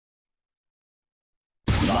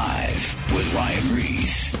with Ryan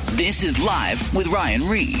Reese. This is Live with Ryan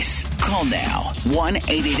Reese. Call now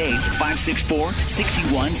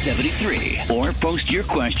 1-888-564-6173 or post your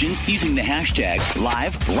questions using the hashtag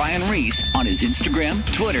Live Ryan Reese on his Instagram,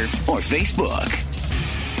 Twitter, or Facebook.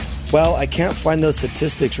 Well, I can't find those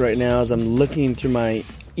statistics right now as I'm looking through my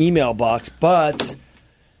email box, but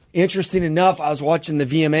interesting enough, I was watching the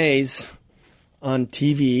VMAs on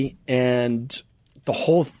TV, and the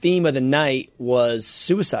whole theme of the night was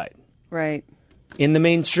suicide. Right. In the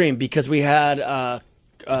mainstream, because we had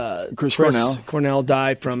Chris Cornell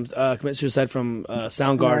died from commit suicide from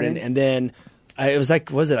Soundgarden, and then it was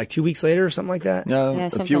like, was it like 2 weeks later or something like that? No, Yeah,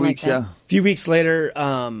 a few weeks, like that. yeah. A few weeks later,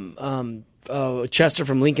 Chester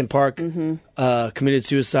from Linkin Park committed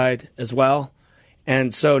suicide as well.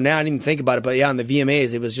 And so now I didn't even think about it, but yeah, on the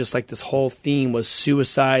VMAs, it was just like this whole theme was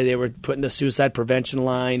suicide. They were putting the suicide prevention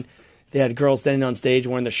line. They had girls standing on stage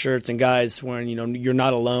wearing the shirts and guys wearing, you're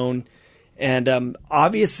not alone. And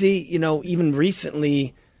obviously, even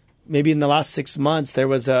recently, maybe in the last 6 months, there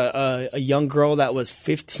was a young girl that was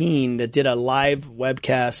 15 that did a live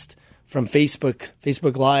webcast from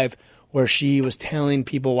Facebook Live, where she was telling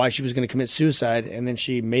people why she was going to commit suicide, and then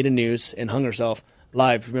she made a noose and hung herself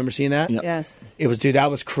live. Remember seeing that? Yep. Yes. It was, dude, that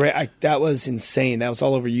was that was insane. That was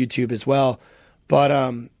all over YouTube as well. But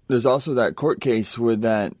there's also that court case where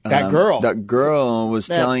that girl was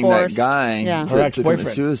telling forced, that guy yeah. Her to ex-boyfriend.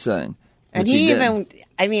 commit suicide. And which he did.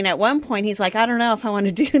 even, at one point, he's like, I don't know if I want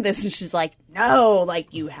to do this. And she's like, no,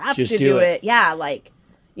 you have Just to do do it. it. Yeah,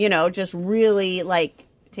 just really,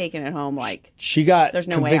 taking it home. she got there's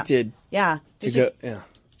no way out. convicted. Yeah. Yeah.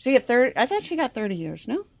 She get 30. I thought she got 30 years.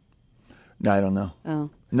 No? No, I don't know. Oh.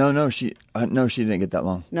 No, she didn't get that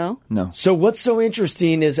long. No? No. So what's so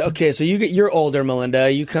interesting is, okay, so you're older, Melinda.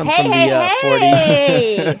 You come from the 40s.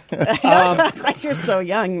 Hey! You're so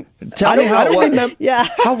young. Tell me how I don't remember. Yeah.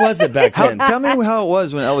 How was it back then? Tell me how it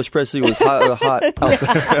was when Elvis Presley was hot out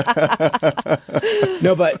there.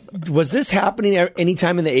 No, but was this happening any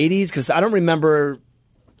time in the 80s? Because I don't remember,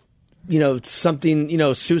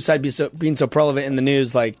 something, suicide being so prevalent in the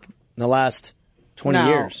news like in the last 20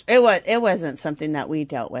 years. It wasn't something that we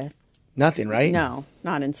dealt with. Nothing, right? No,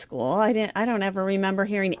 not in school. I don't ever remember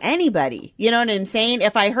hearing anybody. You know what I'm saying?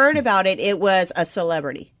 If I heard about it, it was a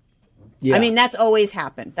celebrity. Yeah. I mean, that's always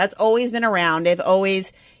happened. That's always been around. They've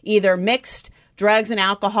always either mixed drugs and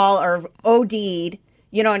alcohol or OD'd,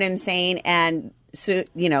 you know what I'm saying? And, so,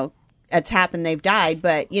 it's happened. They've died.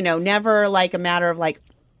 But, never like a matter of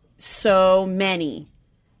so many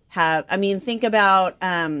have. I mean, think about,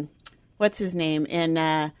 what's his name in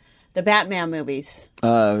the Batman movies?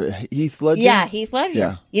 Heath Ledger? Yeah, Heath Ledger.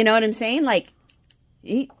 Yeah. You know what I'm saying? They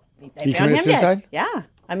He found committed him suicide? dead. Yeah.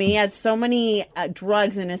 I mean, he had so many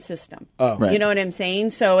drugs in his system. Oh. Right. You know what I'm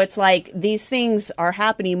saying? So it's like these things are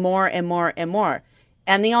happening more and more and more.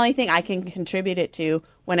 And the only thing I can contribute it to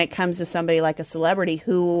when it comes to somebody like a celebrity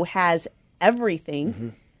who has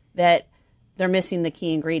everything, that they're missing the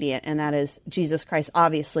key ingredient, and that is Jesus Christ,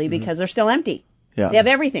 obviously, because they're still empty. Yeah. They have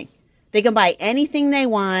everything. They can buy anything they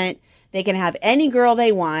want. They can have any girl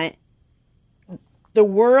they want. The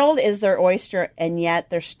world is their oyster, and yet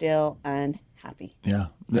they're still unhappy. Yeah.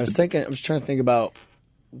 I was trying to think about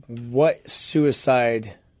what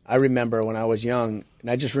suicide I remember when I was young. And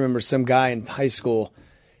I just remember some guy in high school,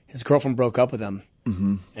 his girlfriend broke up with him,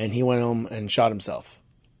 and he went home and shot himself.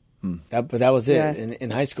 But that was it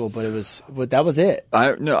in high school. But that was it. I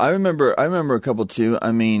remember a couple too.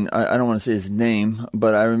 I mean, I don't want to say his name,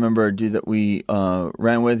 but I remember a dude that we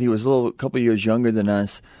ran with. He was a couple years younger than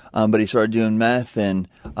us, but he started doing meth, and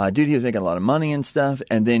he was making a lot of money and stuff.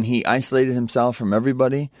 And then he isolated himself from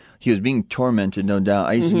everybody. He was being tormented, no doubt.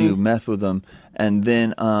 I used to do meth with him, and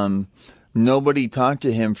then nobody talked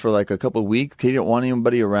to him for like a couple of weeks. He didn't want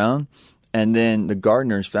anybody around. And then the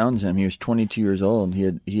gardeners found him. He was 22 years old.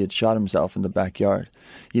 He had shot himself in the backyard.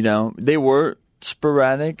 They were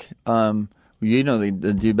sporadic. The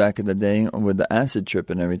dude back in the day with the acid trip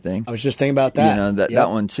and everything. I was just thinking about that. That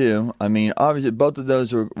one too. I mean, obviously both of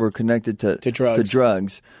those were connected to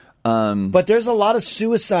drugs. But there's a lot of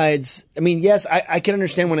suicides. I mean, yes, I can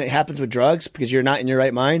understand when it happens with drugs because you're not in your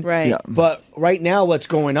right mind. Right. Yeah. But right now what's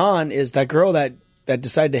going on is that girl that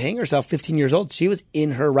decided to hang herself, 15 years old, she was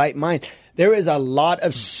in her right mind. There is a lot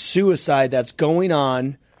of suicide that's going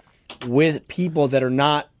on with people that are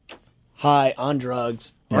not high on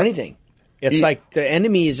drugs or anything. It's like the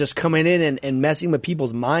enemy is just coming in and messing with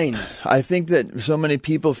people's minds. I think that so many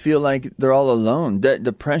people feel like they're all alone.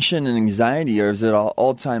 Depression and anxiety are at an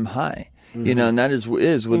all-time high. And that is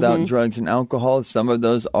without drugs and alcohol. Some of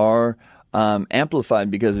those are amplified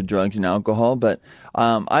because of drugs and alcohol. But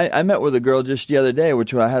I met with a girl just the other day,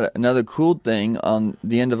 which I had another cool thing on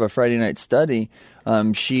the end of a Friday night study.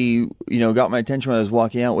 She, got my attention when I was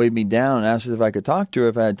walking out, waved me down, asked if I could talk to her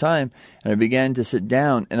if I had time. And I began to sit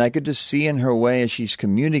down, and I could just see in her way as she's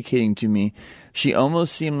communicating to me, she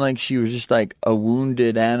almost seemed like she was just like a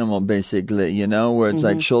wounded animal, basically, where it's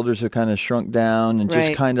like shoulders are kind of shrunk down and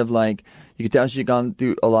just kind of like, you could tell she'd gone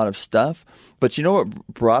through a lot of stuff. But you know what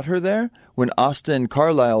brought her there? When Austin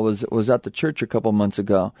Carlisle was at the church a couple months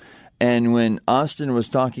ago, and when Austin was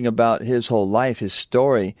talking about his whole life, his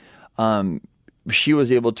story, she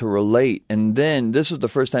was able to relate. And then this was the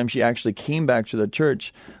first time she actually came back to the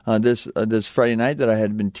church this Friday night that I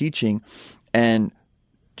had been teaching, and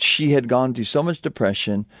she had gone through so much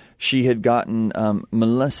depression. She had gotten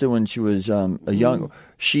molested when she was a young.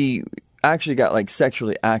 She actually got like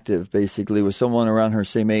sexually active, basically, with someone around her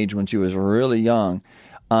same age when she was really young.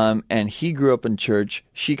 And he grew up in church.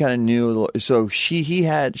 She kind of knew, so she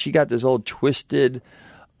got this old twisted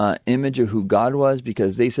image of who God was,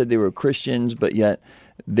 because they said they were Christians, but yet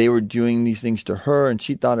they were doing these things to her, and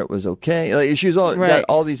she thought it was okay. Like, she was got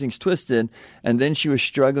all these things twisted, and then she was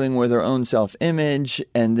struggling with her own self-image,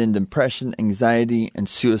 and then depression, anxiety, and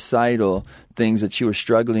suicidal things that she was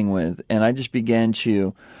struggling with. And I just began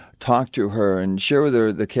to talk to her and share with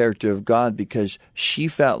her the character of God, because she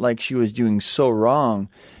felt like she was doing so wrong,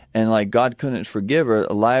 and like God couldn't forgive her,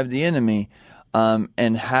 a lie of the enemy,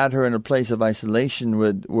 and had her in a place of isolation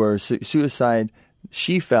where suicide,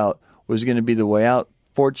 she felt, was going to be the way out.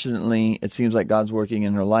 Fortunately, it seems like God's working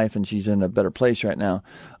in her life, and she's in a better place right now.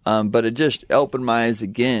 But it just opened my eyes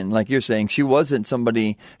again. Like you're saying, she wasn't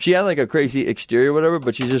somebody. She had like a crazy exterior, or whatever,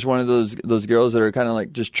 but she's just one of those girls that are kind of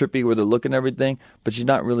like just trippy with her look and everything. But she's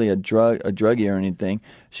not really a druggie or anything.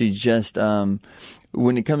 She's just.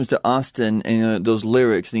 When it comes to Austin and those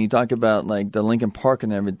lyrics, and you talk about like the Linkin Park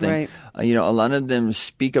and everything, a lot of them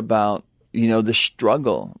speak about the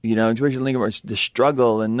struggle, especially Linkin Park, the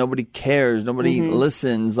struggle, and nobody cares, nobody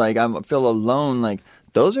listens. Like I feel alone. Like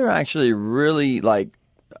those are actually really like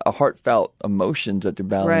a heartfelt emotions that they're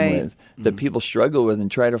battling with, that people struggle with and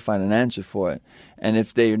try to find an answer for it. And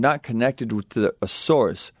if they're not connected to a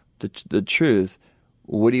source, the truth,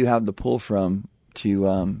 what do you have to pull from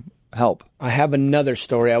to help? I have another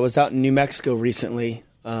story. I was out in New Mexico recently,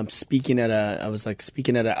 speaking at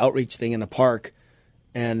an outreach thing in a park,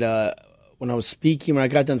 and when I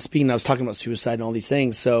got done speaking, I was talking about suicide and all these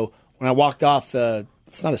things. So when I walked off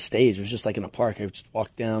it's not a stage, it was just like in a park. I just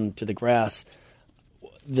walked down to the grass.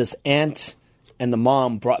 This aunt and the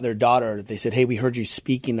mom brought their daughter. They said, "Hey, we heard you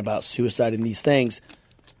speaking about suicide and these things.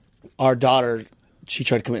 Our daughter, she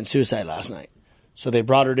tried committing suicide last night." So they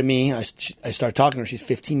brought her to me. I started talking to her. She's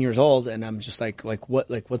 15 years old, and I'm just like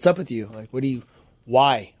what's up with you? Like,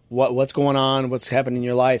 what's going on? What's happening in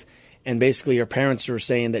your life? And basically, her parents were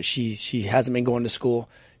saying that she hasn't been going to school.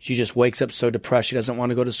 She just wakes up so depressed she doesn't want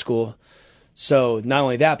to go to school. So not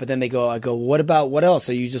only that, but then I go, what else?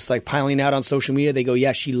 Are you just like piling out on social media? They go,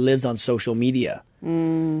 yeah, she lives on social media.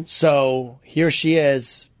 So here she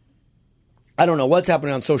is. I don't know what's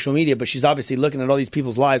happening on social media, but she's obviously looking at all these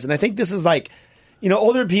people's lives. And I think this is like,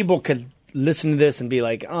 older people could listen to this and be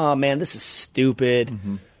like, oh man, this is stupid.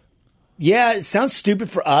 Mm-hmm. Yeah, it sounds stupid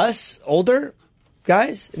for us, older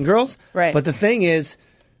guys and girls. Right. But the thing is,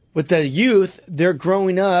 with the youth, they're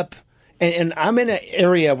growing up. And I'm in an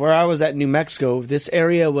area where I was at New Mexico. This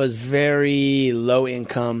area was very low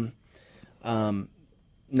income,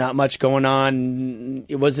 not much going on.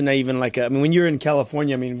 It wasn't even like when you're in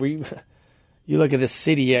California, you look at this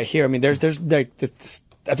city here. There's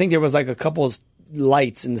I think there was like a couple of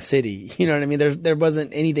lights in the city. You know what I mean? There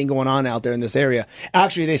wasn't anything going on out there in this area.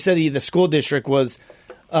 Actually, they said the school district was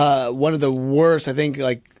one of the worst. I think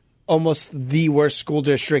like almost the worst school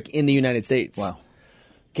district in the United States. Wow.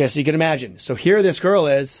 Okay, so you can imagine. So here this girl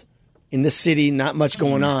is in this city, not much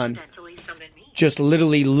going on, just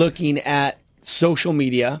literally looking at social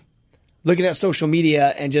media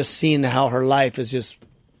and just seeing how her life is just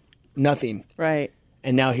nothing. Right.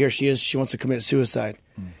 And now here she is. She wants to commit suicide.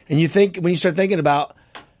 And you think, when you start thinking about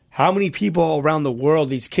how many people around the world,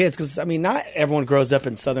 these kids, because, not everyone grows up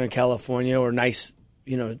in Southern California or nicer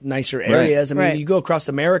areas. Right. You go across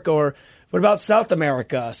America, or what about South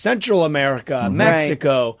America, Central America,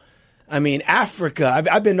 Mexico, Africa.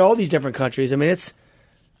 I've been to all these different countries. This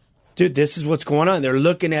is what's going on. They're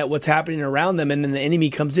looking at what's happening around them, and then the enemy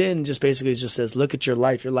comes in and just basically just says, look at your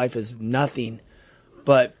life. Your life is nothing.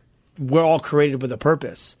 But we're all created with a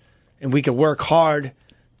purpose, and we can work hard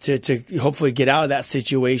to hopefully get out of that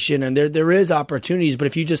situation. And there is opportunities, but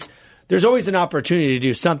if you just there's always an opportunity to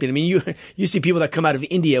do something. I mean, you see people that come out of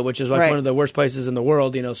India, which is like one of the worst places in the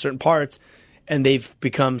world, certain parts, and they've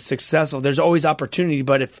become successful. There's always opportunity,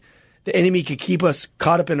 but if the enemy could keep us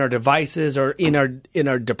caught up in our devices or in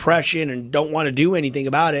our depression and don't want to do anything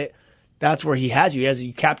about it, that's where he has you. He has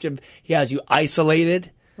you captive. He has you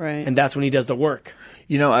isolated. Right. And that's when he does the work.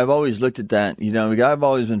 I've always looked at that. I've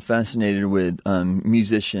always been fascinated with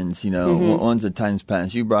musicians, ones at times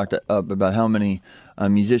past. You brought up about how many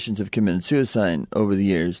musicians have committed suicide over the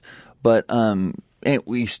years. But and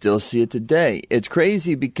we still see it today. It's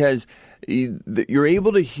crazy because you're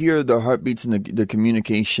able to hear their heartbeats and the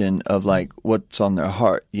communication of like what's on their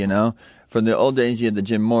heart, From the old days, you had the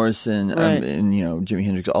Jim Morrison and Jimi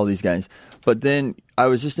Hendrix, all these guys. But then I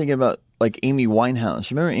was just thinking about like Amy Winehouse.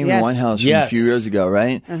 You remember Amy Winehouse from a few years ago,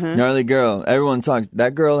 right? Gnarly girl. Everyone talks.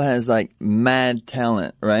 That girl has like mad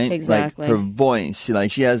talent, right? Exactly. Like her voice.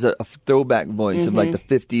 Like she has a throwback voice of like the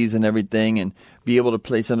 50s and everything, and be able to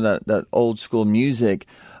play some of that old school music.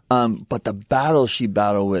 But the battle she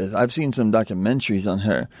battled with, I've seen some documentaries on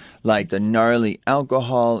her, like the gnarly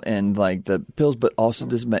alcohol and like the pills, but also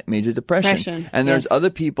this major depression. And there's other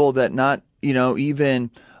people that not,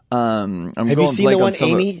 even. Have you seen the one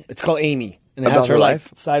Amy? It's called Amy, and it has her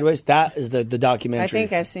life sideways. That is the documentary. I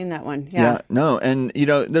think I've seen that one. Yeah, no, and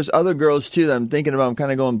there's other girls too that I'm thinking about. I'm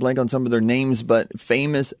kind of going blank on some of their names, but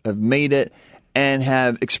famous, have made it, and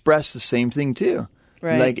have expressed the same thing too.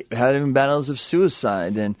 Right. Like having battles of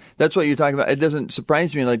suicide, and that's what you're talking about. It doesn't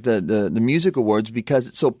surprise me like the music awards because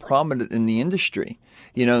it's so prominent in the industry.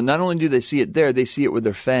 Not only do they see it there, they see it with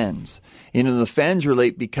their fans. The fans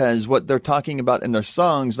relate because what they're talking about in their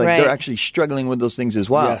songs, like they're actually struggling with those things as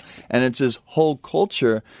well. Yes. And it's this whole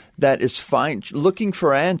culture that is looking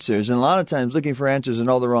for answers, and a lot of times looking for answers in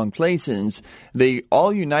all the wrong places. They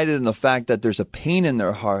all united in the fact that there's a pain in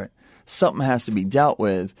their heart. Something has to be dealt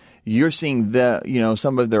with. You're seeing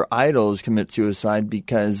some of their idols commit suicide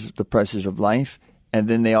because the pressures of life, and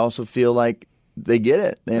then they also feel like they get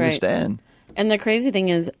it. They understand. And the crazy thing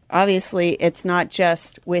is, obviously, it's not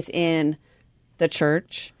just within the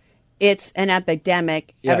church. It's an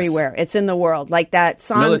epidemic everywhere. It's in the world. Like that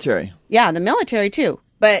song. Military. Yeah, the military, too.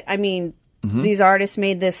 But, I mean, these artists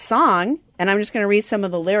made this song, and I'm just going to read some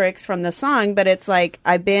of the lyrics from the song, but it's like,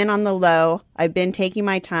 I've been on the low. I've been taking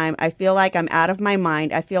my time. I feel like I'm out of my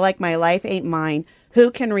mind. I feel like my life ain't mine.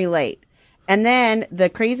 Who can relate? And then the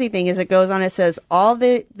crazy thing is it goes on, it says, all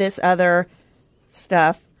this other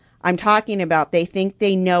stuff I'm talking about, they think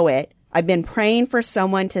they know it. I've been praying for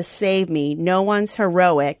someone to save me. No one's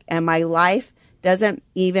heroic, and my life doesn't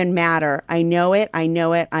even matter. I know it. I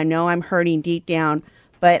know it. I know I'm hurting deep down,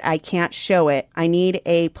 but I can't show it. I need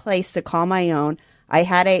a place to call my own.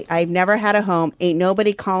 I've never had a home. Ain't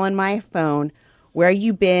nobody calling my phone. Where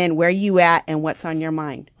you been? Where you at? And what's on your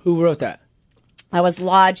mind? Who wrote that? I was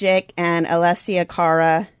Logic and Alessia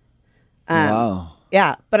Cara. Wow.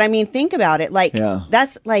 Yeah, but I mean, think about it.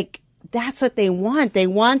 That's what they want. They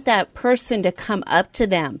want that person to come up to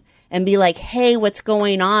them and be like, hey, what's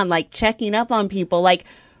going on? Like checking up on people. Like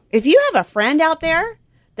if you have a friend out there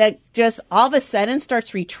that just all of a sudden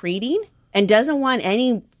starts retreating and doesn't want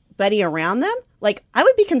anybody around them, like I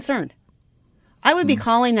would be concerned. I would be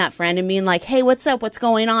calling that friend and being like, hey, what's up? What's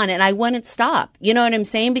going on? And I wouldn't stop. You know what I'm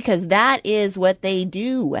saying? Because that is what they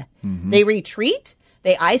do. They retreat,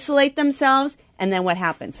 they isolate themselves, and then what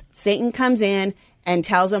happens? Satan comes in and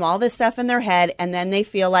tells them all this stuff in their head, and then they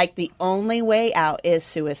feel like the only way out is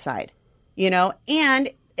suicide, and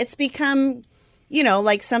it's become,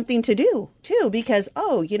 like something to do too, because,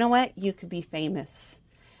 oh, you know what? You could be famous.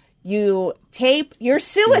 You tape your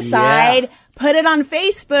suicide, put it on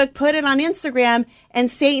Facebook, put it on Instagram, and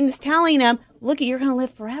Satan's telling them, look, you're going to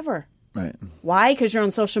live forever. Right. Why? Because you're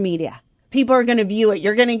on social media. People are going to view it.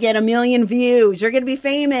 You're going to get 1 million views. You're going to be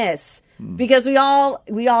famous. Because we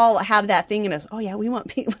all have that thing in us. Oh yeah, we want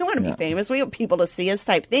to be famous. We want people to see us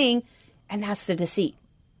type thing, and that's the deceit.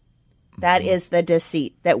 That is the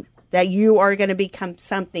deceit that you are going to become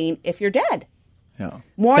something if you're dead. Yeah,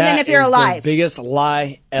 more than if you're alive. The biggest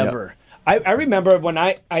lie ever. Yep. I remember when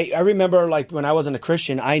I remember like when I wasn't a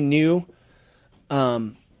Christian, I knew I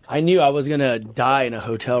was going to die in a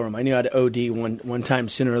hotel room. I knew I'd OD one time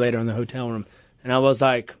sooner or later in the hotel room, and I was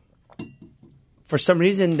like, for some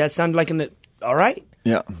reason, that sounded like all right.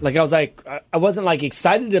 Yeah. Like I was like, I wasn't like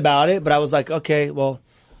excited about it, but I was like, okay, well,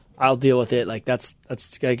 I'll deal with it. Like that's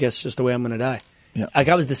I guess just the way I'm going to die. Yeah. Like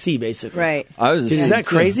I was the C basically. Right. Dude, isn't that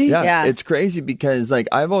crazy? Yeah. It's crazy because like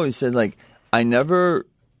I've always said like I never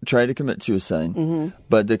tried to commit suicide,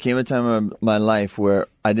 but there came a time in my life where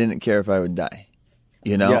I didn't care if I would die.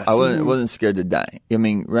 Yes. I wasn't scared to die. I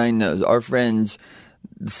mean, Ryan knows our friends.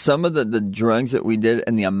 some of the drugs that we did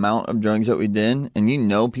and the amount of drugs that we did,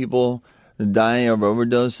 and people dying of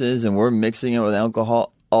overdoses, and we're mixing it with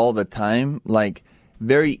alcohol all the time, like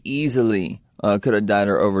very easily could have died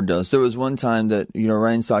or overdosed. There was one time that,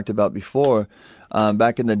 Ryan's talked about before,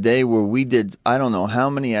 back in the day where we did, I don't know how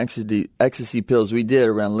many ecstasy pills we did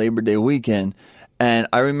around Labor Day weekend. And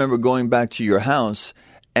I remember going back to your house,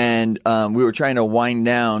 and we were trying to wind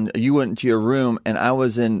down. You went into your room, and I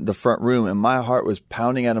was in the front room, and my heart was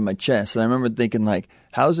pounding out of my chest. And I remember thinking, like,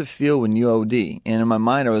 how does it feel when you OD? And in my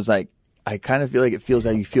mind, I was like, I kind of feel like it feels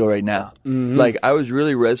how you feel right now. Mm-hmm. Like, I was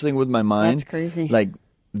really wrestling with my mind. That's crazy. Like,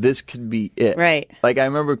 this could be it. Right. Like, I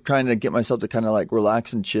remember trying to get myself to kind of, like,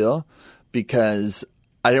 relax and chill because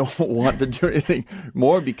I don't want to do anything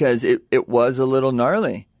more because it was a little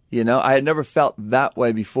gnarly. I had never felt that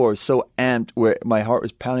way before, so amped where my heart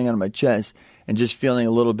was pounding out of my chest and just feeling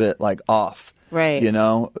a little bit, like, off. Right.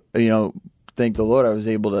 Thank the Lord I was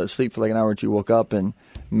able to sleep for like an hour or two, woke up and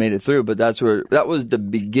made it through. But that was the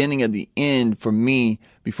beginning of the end for me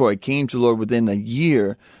before I came to the Lord within a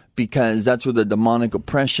year, because that's where the demonic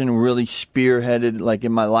oppression really spearheaded, like,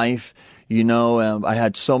 in my life. I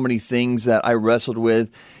had so many things that I wrestled with.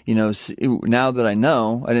 Now that I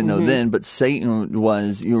know, I didn't know then, but Satan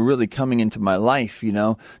was, really coming into my life.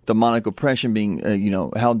 Demonic oppression being,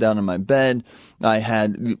 held down in my bed. I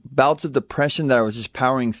had bouts of depression that I was just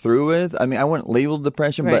powering through with. I mean, I wouldn't label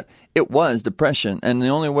depression, right. but it was depression, and the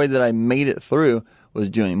only way that I made it through was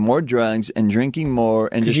doing more drugs and drinking more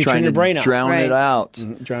and just trying to drown it out.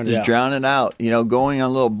 Drown it out. Going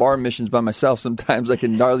on little bar missions by myself sometimes, like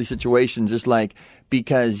in gnarly situations, just like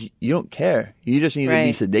because you don't care. You just need to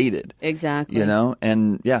be sedated. Exactly.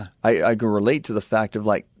 And yeah, I can relate to the fact of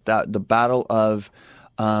like that, the battle of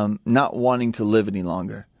not wanting to live any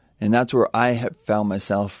longer. And that's where I have found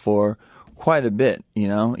myself for quite a bit,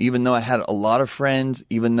 even though I had a lot of friends,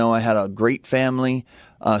 even though I had a great family,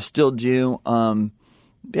 still do.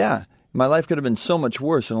 Yeah, my life could have been so much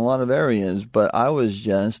worse in a lot of areas, but I was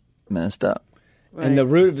just messed up. Right. And the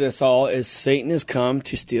root of this all is Satan has come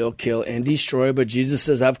to steal, kill, and destroy, but Jesus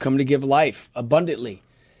says, I've come to give life abundantly.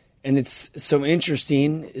 And it's so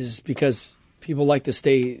interesting is because people like to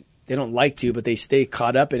stay, they don't like to, but they stay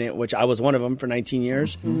caught up in it, which I was one of them for 19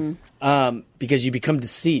 years, because you become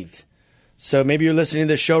deceived. So maybe you're listening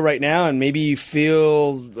to this show right now, and maybe you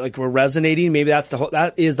feel like we're resonating. Maybe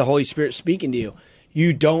that is the Holy Spirit speaking to you.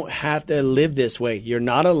 You don't have to live this way. You're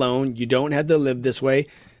not alone. You don't have to live this way.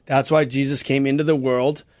 That's why Jesus came into the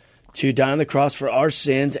world to die on the cross for our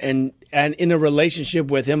sins, and in a relationship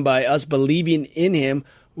with him, by us believing in him,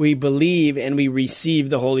 we believe and we receive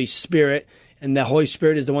the Holy Spirit, and the Holy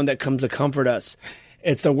Spirit is the one that comes to comfort us.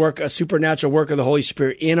 It's a supernatural work of the Holy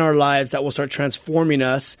Spirit in our lives that will start transforming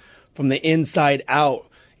us from the inside out,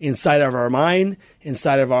 inside of our mind,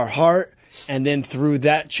 inside of our heart. And then through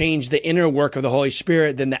that change, the inner work of the Holy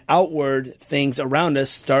Spirit, then the outward things around us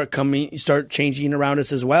start changing around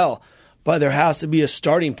us as well. But there has to be a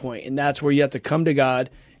starting point, and that's where you have to come to God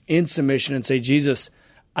in submission and say, Jesus,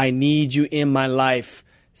 I need you in my life.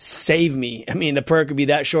 Save me. I mean, the prayer could be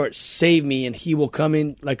that short. Save me, and he will come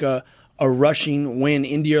in like a rushing wind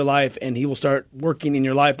into your life, and he will start working in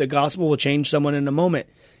your life. The gospel will change someone in a moment.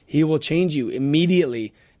 He will change you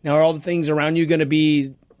immediately. Now, are all the things around you going to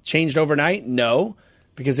be changed overnight? No,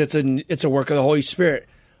 because it's a work of the Holy Spirit.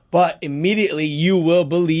 But immediately you will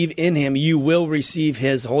believe in him. You will receive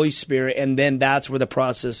his Holy Spirit, and then that's where the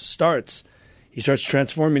process starts. He starts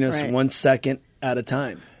transforming us 1 second at a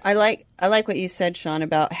time. I like what you said, Sean,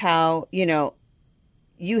 about how,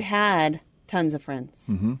 you had tons of friends.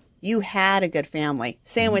 Mm-hmm. You had a good family.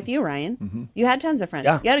 Same with you, Ryan. Mm-hmm. You had tons of friends.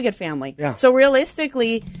 Yeah. You had a good family. Yeah. So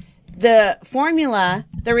realistically, the formula,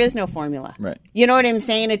 there is no formula. Right. You know what I'm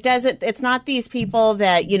saying? It's not these people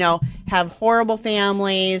that, have horrible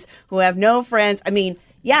families, who have no friends. I mean,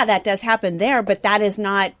 yeah, that does happen there, but that is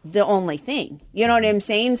not the only thing. You know what I'm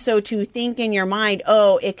saying? So to think in your mind,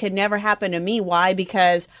 oh, it could never happen to me. Why?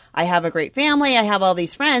 Because I have a great family. I have all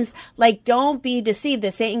these friends. Like, don't be deceived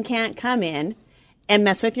that Satan can't come in and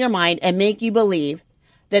mess with your mind and make you believe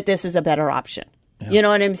that this is a better option. Yeah. You know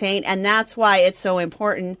what I'm saying? And that's why it's so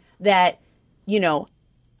important that,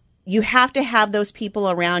 you have to have those people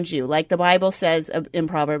around you. Like the Bible says in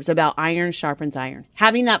Proverbs about iron sharpens iron.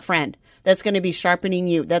 Having that friend that's going to be sharpening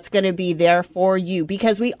you, that's going to be there for you,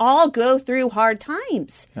 because we all go through hard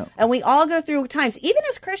times. Yeah. And we all go through times, even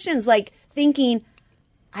as Christians, like thinking,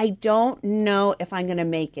 I don't know if I'm going to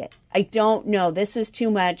make it. I don't know. This is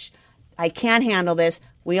too much. I can't handle this.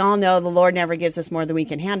 We all know the Lord never gives us more than we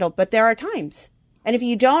can handle, but there are times. And if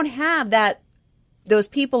you don't have those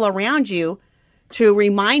people around you to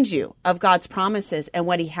remind you of God's promises and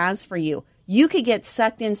what he has for you. You could get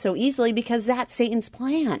sucked in so easily because that's Satan's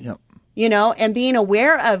plan. Yep. You know, and being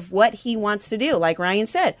aware of what he wants to do. Like Ryan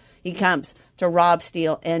said, he comes to rob,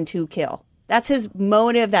 steal, and to kill. That's his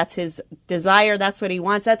motive. That's his desire. That's what he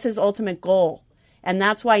wants. That's his ultimate goal. And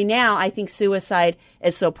that's why now I think suicide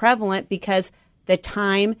is so prevalent, because the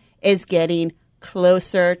time is getting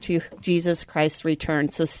closer to Jesus Christ's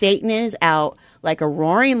return. So Satan is out like a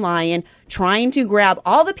roaring lion trying to grab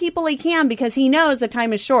all the people he can, because he knows the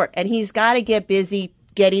time is short and he's got to get busy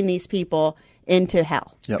getting these people into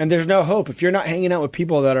hell. Yep. And there's no hope. If you're not hanging out with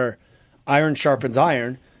people that are iron sharpens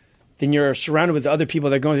iron, then you're surrounded with other people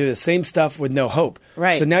that are going through the same stuff with no hope.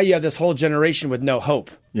 Right. So now you have this whole generation with no hope.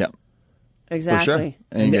 Yeah. Exactly.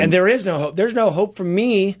 For sure. And there is no hope. There's no hope for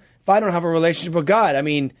me if I don't have a relationship with God. I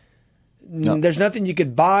mean, there's nothing you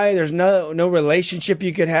could buy. There's no relationship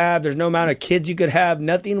you could have. There's no amount of kids you could have.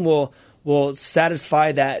 Nothing will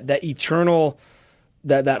satisfy that eternal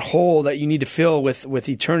that hole that you need to fill with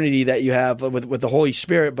eternity that you have with the Holy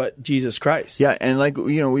Spirit, but Jesus Christ. Yeah, and like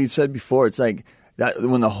we've said before, it's like that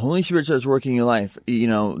when the Holy Spirit starts working in your life,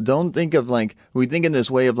 don't think of like we think in this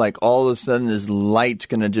way of like all of a sudden this light's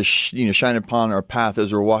going to just shine upon our path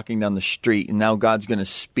as we're walking down the street, and now God's going to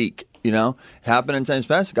speak. Happened in times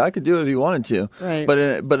past. God could do it if he wanted to. Right.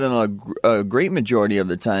 But in a great majority of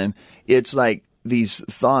the time, it's like these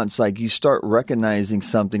thoughts, like you start recognizing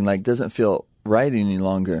something like doesn't feel right any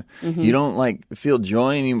longer. Mm-hmm. You don't like feel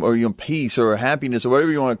joy anymore, or peace or happiness or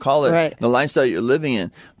whatever you want to call it. Right. The lifestyle you're living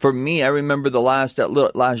in. For me, I remember that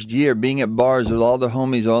last year being at bars with all the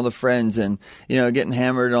homies, all the friends, and getting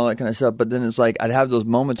hammered and all that kind of stuff. But then it's like I'd have those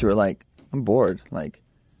moments where like I'm bored, like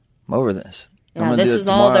I'm over this. Yeah, this is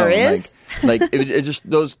all there is. Like it just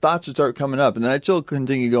those thoughts would start coming up, and then I still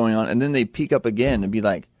continue going on, and then they peak up again and be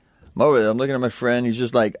like, I'm over there. I'm looking at my friend. He's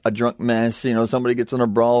just like a drunk mess. Somebody gets in a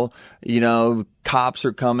brawl. Cops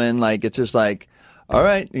are coming. Like it's just like, all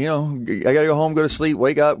right. I gotta go home, go to sleep,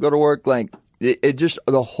 wake up, go to work. Like it just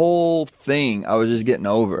the whole thing. I was just getting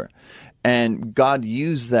over. And God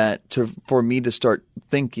used that for me to start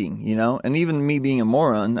thinking, and even me being a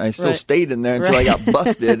moron, I still stayed in there until I got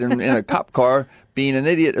busted in a cop car being an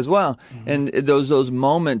idiot as well. Mm-hmm. And those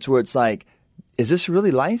moments where it's like, is this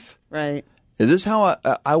really life? Right. Is this how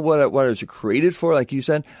what I was created for? Like you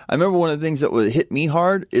said, I remember one of the things that would hit me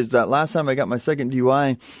hard is that last time I got my second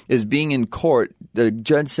DUI is being in court, the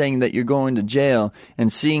judge saying that you're going to jail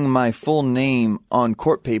and seeing my full name on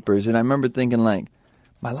court papers. And I remember thinking like,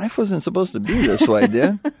 my life wasn't supposed to be this way,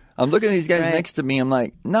 dude. I'm looking at these guys next to me. I'm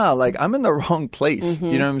like, nah, like I'm in the wrong place. Mm-hmm.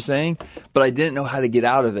 You know what I'm saying? But I didn't know how to get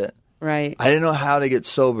out of it. Right. I didn't know how to get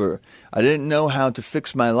sober. I didn't know how to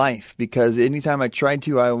fix my life because anytime I tried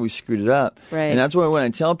to, I always screwed it up. Right. And that's why when I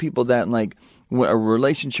tell people that, like, a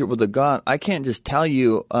relationship with a God, I can't just tell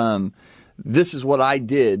you, this is what I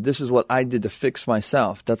did. This is what I did to fix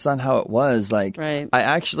myself. That's not how it was. Like, I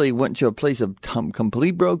actually went to a place of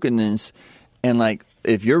complete brokenness and like,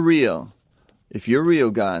 if you're real,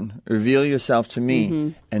 God, reveal yourself to me. Mm-hmm.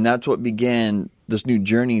 And that's what began this new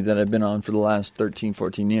journey that I've been on for the last 13,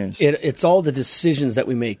 14 years. It's all the decisions that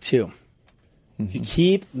we make, too. Mm-hmm. If you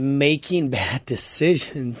keep making bad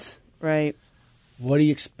decisions, right? What do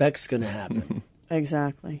you expect's going to happen?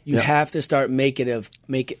 Exactly. You have to start make it.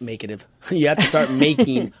 You have to start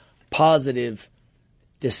making positive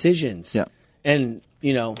decisions. Yeah. And,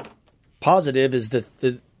 positive is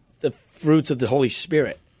the fruits of the Holy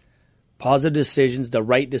Spirit. Positive decisions, the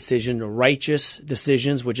right decision, righteous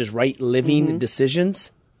decisions, which is right living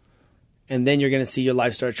decisions. And then you're going to see your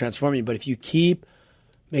life start transforming. But if you keep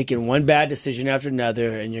making one bad decision after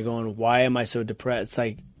another and you're going, why am I so depressed? It's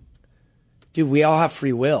like, dude, we all have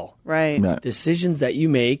free will. Right. Decisions that you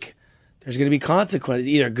make, there's going to be consequences.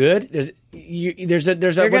 Either good,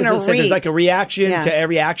 there's like a reaction to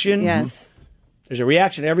every action. Yes. There's a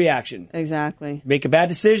reaction to every action. Exactly. Make a bad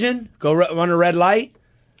decision, go run a red light.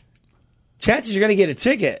 Chances you're going to get a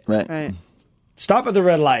ticket. Right. Stop at the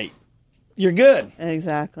red light. You're good.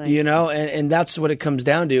 Exactly. And that's what it comes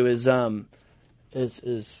down to is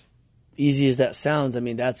easy as that sounds. I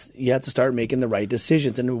mean, you have to start making the right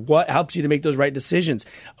decisions. And what helps you to make those right decisions?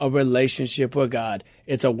 A relationship with God.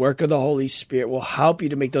 It's a work of the Holy Spirit will help you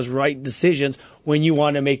to make those right decisions when you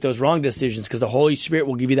want to make those wrong decisions, because the Holy Spirit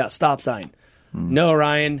will give you that stop sign. No,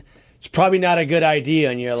 Ryan, it's probably not a good idea.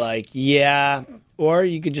 And you're like, yeah. Or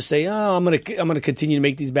you could just say, oh, I'm gonna continue to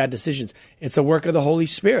make these bad decisions. It's a work of the Holy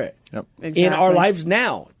Spirit in our lives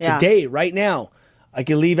now, today, right now. I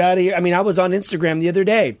can leave out of here. I mean, I was on Instagram the other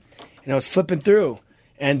day, and I was flipping through.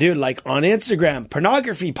 And, dude, like on Instagram,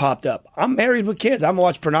 pornography popped up. I'm married with kids. I haven't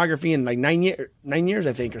watched pornography in like 9 years,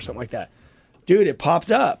 I think, or something like that. dude, it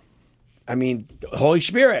popped up. I mean, the Holy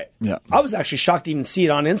Spirit. Yeah. I was actually shocked to even see it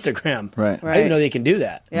on Instagram. Right. I didn't know they can do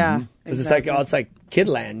that. Yeah. Because exactly. it's like kid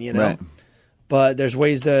land, you know. Right. But there's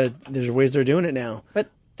ways they're doing it now. But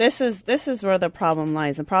this is where the problem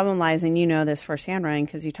lies. The problem lies, and you know this firsthand, Ryan,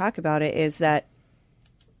 because you talk about it, is that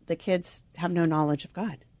the kids have no knowledge of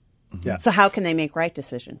God. Yeah. So how can they make right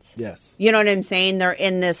decisions? Yes. You know what I'm saying? They're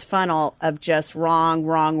in this funnel of just wrong,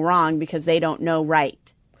 wrong, wrong because they don't know right.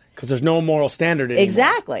 Because there's no moral standard anymore.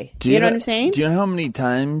 Exactly. You know what I'm saying? Do you know how many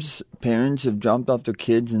times parents have jumped off their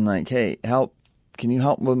kids and like, hey, help, can you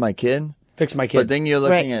help with my kid? Fix my kid. But then you're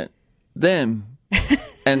looking Right. at them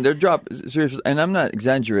and they're seriously, and I'm not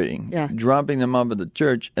exaggerating, Yeah. dropping them off at the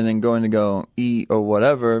church and then going to go eat or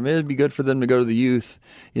whatever. Maybe it'd be good for them to go to the youth,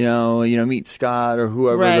 meet Scott or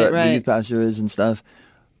whoever the youth pastor is and stuff.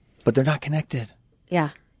 But they're not connected Yeah.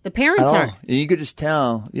 The parents at all. aren't. You could just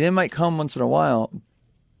tell. They might come once in a while,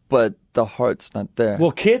 but the heart's not there.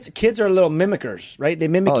 Well, kids are little mimickers, right? They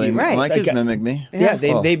mimic you. Right. My kids Like, mimic me. Yeah,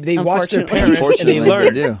 they watch their Unfortunately. parents and they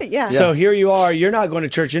learn. They do. Yeah. So here you are. You're not going to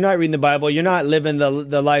church. You're not reading the Bible. You're not living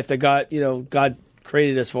the life that God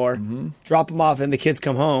created us for. Mm-hmm. Drop them off, and the kids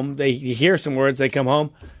come home. They hear some words. They come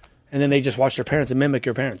home, and then they just watch their parents and mimic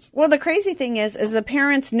your parents. Well, the crazy thing is the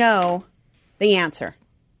parents know the answer.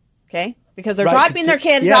 Okay? Because they're Right, 'cause dropping their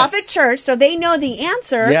kids yes. off at church, so they know the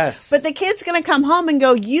answer. Yes. But the kid's going to come home and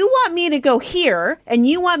go, you want me to go here, and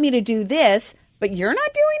you want me to do this, but you're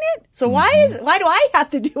not doing it? So why do I have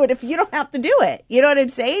to do it if you don't have to do it? You know what I'm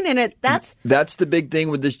saying? And that's the big thing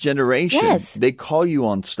with this generation. Yes. They call you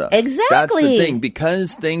on stuff. Exactly. That's the thing.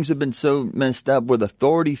 Because things have been so messed up with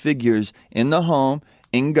authority figures in the home,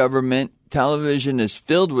 in government, television is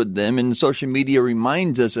filled with them, and social media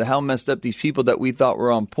reminds us of how messed up these people that we thought were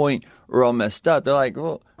on point are all messed up. They're like,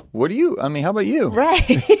 well, what are you? I mean, how about you?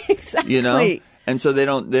 right. Exactly. You know? And so they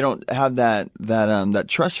don't have that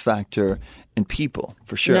trust factor in people,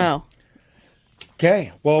 for sure. No.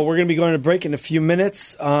 Okay. Well, we're going to be going to break in a few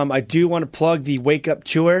minutes. I do want to plug the Wake Up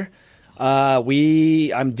Tour.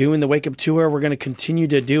 I'm doing the Wake Up Tour. We're going to continue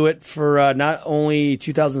to do it for not only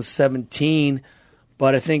 2017,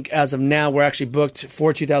 but I think as of now, we're actually booked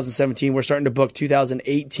for 2017. We're starting to book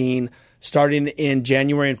 2018, starting in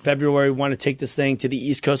January and February. We want to take this thing to the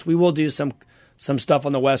East Coast. We will do some stuff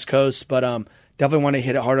on the West Coast, but definitely want to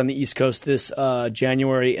hit it hard on the East Coast this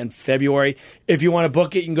January and February. If you want to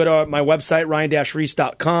book it, you can go to my website,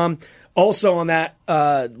 ryan-reese.com. Also on that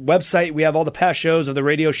website, we have all the past shows of the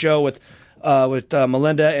radio show with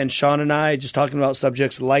Melinda and Sean and I just talking about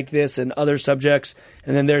subjects like this and other subjects.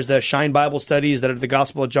 And then there's the Shine Bible studies that are the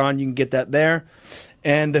Gospel of John. You can get that there.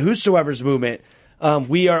 And the Whosoever's movement.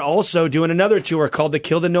 We are also doing another tour called the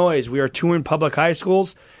Kill the Noise. We are touring public high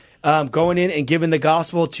schools, going in and giving the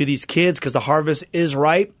gospel to these kids because the harvest is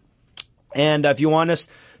ripe. And if you want us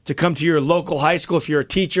to come to your local high school, if you're a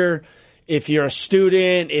teacher, if you're a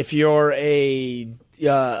student, if you're a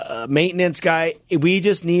maintenance guy, we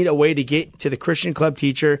just need a way to get to the Christian club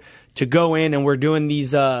teacher to go in, and we're doing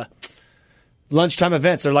these lunchtime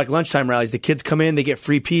events. They're like lunchtime rallies. The kids come in, they get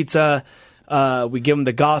free pizza. We give them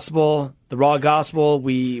the gospel, the raw gospel.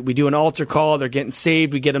 We do an altar call. They're getting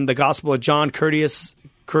saved. We get them the Gospel of John,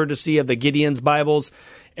 courtesy of the Gideon's Bibles.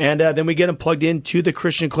 And then we get them plugged into the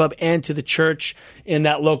Christian club and to the church in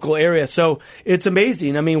that local area. So it's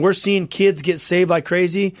amazing. I mean, we're seeing kids get saved like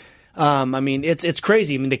crazy. I mean, it's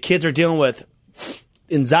crazy. I mean, the kids are dealing with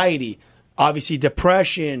anxiety, obviously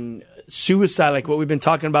depression, suicide, like what we've been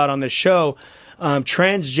talking about on the show,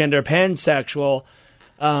 transgender, pansexual.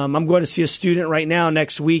 I'm going to see a student right now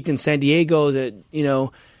next week in San Diego that,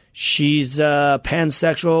 she's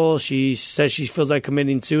pansexual. She says she feels like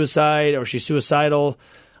committing suicide or she's suicidal.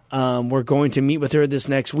 We're going to meet with her this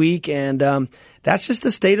next week, and that's just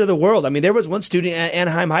the state of the world. I mean, there was one student at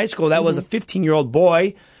Anaheim High School that was a 15-year-old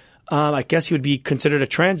boy. I guess he would be considered a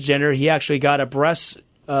transgender. He actually got a breast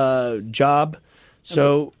job.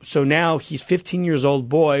 So now he's 15 years old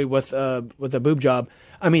boy with a boob job.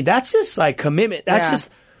 I mean, that's just like commitment. That's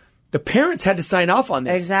just the parents had to sign off on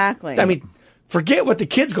this. Exactly. I mean, forget what the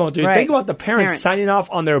kid's going through. Right. Think about the parents signing off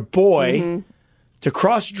on their boy to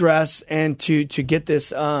cross-dress and to get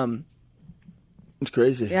this. It's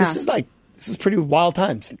crazy. Yeah. This is pretty wild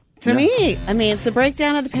times. To me, I mean, it's a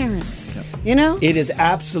breakdown of the parents. It is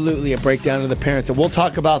absolutely a breakdown of the parents, and we'll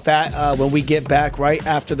talk about that when we get back right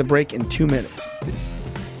after the break in 2 minutes.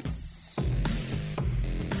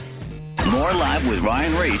 More Live with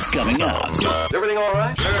Ryan Reese coming up. Is everything all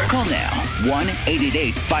right? Call now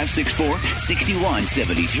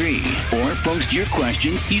 1-888-564-6173 or post your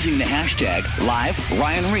questions using the hashtag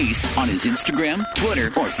 #LiveRyanReese on his Instagram, Twitter,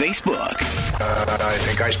 or Facebook. I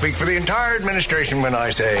think I speak for the entire administration when I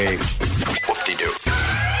say whoop-de-doo.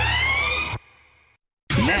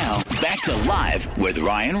 Now, back to Live with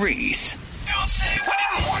Ryan Reese. Don't say we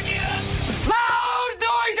didn't warn you. Loud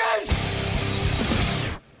noises!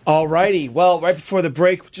 Alrighty. Well, right before the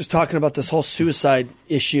break, just talking about this whole suicide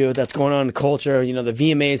issue that's going on in the culture. You know, the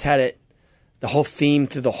VMAs had it, the whole theme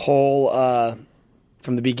through the whole,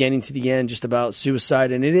 from the beginning to the end, just about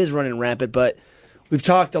suicide, and it is running rampant. But we've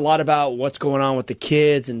talked a lot about what's going on with the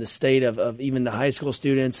kids and the state of even the high school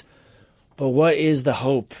students. But what is the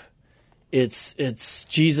hope? It's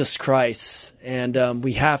Jesus Christ, and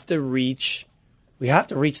we have to reach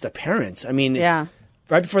the parents. I mean, Yeah.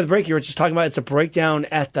 Right before the break, you were just talking about it's a breakdown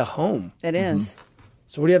at the home. It is.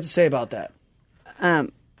 So what do you have to say about that?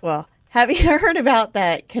 Well, have you heard about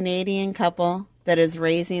that Canadian couple that is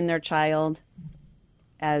raising their child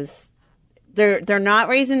as they're not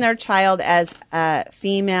raising their child as a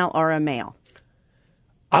female or a male?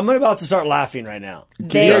 I'm about to start laughing right now.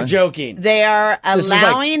 They- You're joking. They are This is like-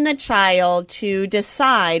 allowing the child to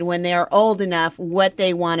decide when they are old enough what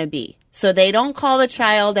they want to be. So they don't call the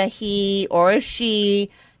child a he or a she,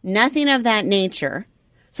 nothing of that nature.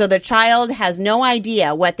 So the child has no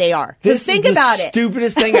idea what they are. This Think is the about it.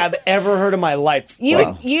 stupidest thing I've ever heard in my life.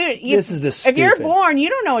 You, This is the If you're stupid. born, you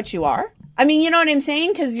don't know what you are. I mean, you know what I'm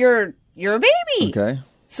saying? Because you're a baby. Okay.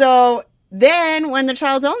 So then when the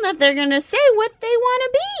child's old enough, they're going to say what they want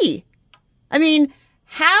to be. I mean,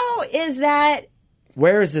 how is that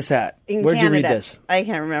Where is this at? in Where'd Canada? you read this? I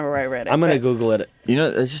can't remember where I read it. I'm going to but- Google it. You know,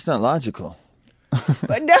 it's just not logical.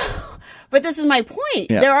 But no, but this is my point.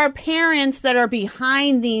 Yeah. There are parents that are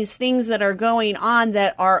behind these things that are going on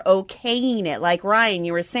that are okaying it. Like Ryan,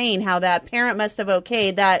 you were saying how that parent must have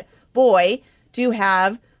okayed that boy to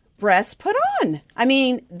have breasts put on. I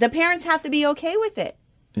mean, the parents have to be okay with it.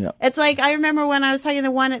 Yeah. It's like, I remember when I was talking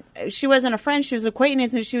to one, she wasn't a friend, she was an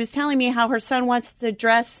acquaintance, and she was telling me how her son wants to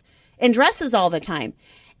dress in dresses all the time.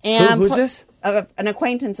 And Who's this? An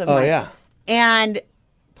acquaintance of Oh, mine. yeah. And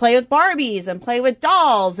play with Barbies and play with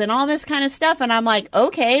dolls and all this kind of stuff. And I'm like,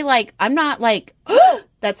 okay, like, I'm not like, oh,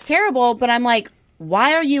 that's terrible, but I'm like,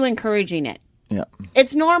 why are you encouraging it? Yeah.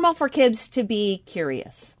 It's normal for kids to be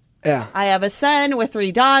curious. Yeah. I have a son with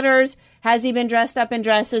 3 daughters. Has he been dressed up in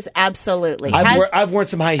dresses? Absolutely. I've worn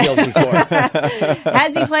some high heels before.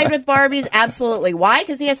 Has he played with Barbies? Absolutely. Why?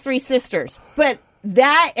 Because he has 3 sisters. But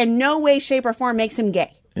that in no way, shape, or form makes him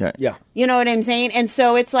gay. Yeah. Yeah. You know what I'm saying? And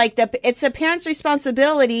so it's like it's a parent's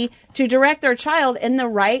responsibility to direct their child in the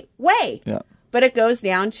right way. Yeah. But it goes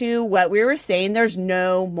down to what we were saying. There's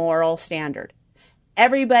no moral standard.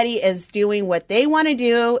 Everybody is doing what they want to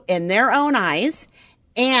do in their own eyes.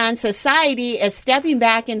 And society is stepping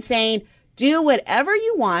back and saying, do whatever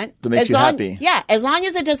you want. That makes you happy. Yeah, as long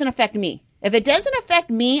as it doesn't affect me. If it doesn't affect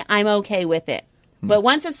me, I'm okay with it. But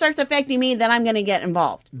once it starts affecting me, then I'm going to get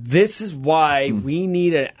involved. This is why we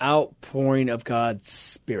need an outpouring of God's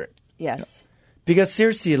Spirit. Yes. Because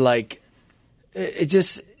seriously, like, it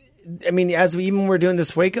just, I mean, as we even were doing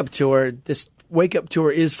this wake up tour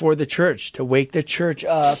is for the church, to wake the church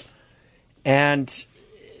up. And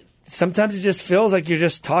sometimes it just feels like you're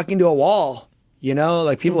just talking to a wall, you know,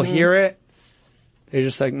 like people hear it. They're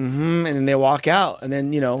just like, and then they walk out. And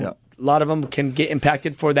then, you know, Yeah. a lot of them can get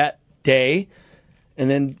impacted for that day and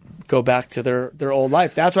then go back to their old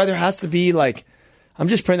life. That's why there has to be, like, I'm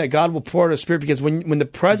just praying that God will pour out a Spirit, because when the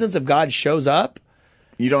presence of God shows up,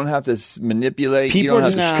 You don't have to manipulate. People you don't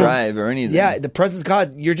have just- to strive or anything. yeah, the presence of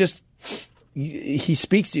God, He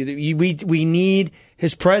speaks to you. We need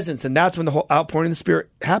His presence, and that's when the whole outpouring of the Spirit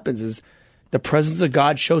happens. Is the presence of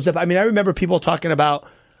God shows up. I mean, I remember people talking about.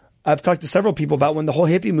 I've talked to several people about when the whole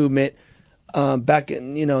hippie movement back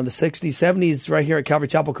in in the 60s, 70s, right here at Calvary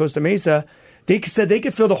Chapel, Costa Mesa, they said they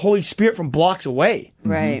could feel the Holy Spirit from blocks away.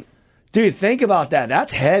 Right. Dude, think about that.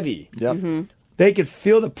 That's heavy. Yep. They could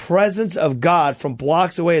feel the presence of God from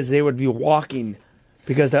blocks away as they would be walking,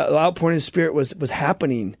 because the outpouring of the Spirit was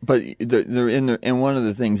happening. But and one of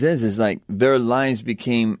the things is like their lives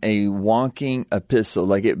became a walking epistle.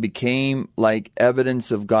 Like it became like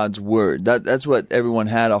evidence of God's word. That's what everyone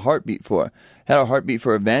had a heartbeat for. Had a heartbeat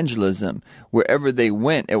for evangelism. Wherever they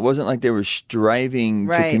went, it wasn't like they were striving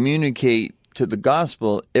to Right. communicate to the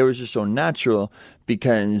gospel. It was just so natural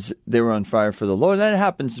because they were on fire for the Lord. That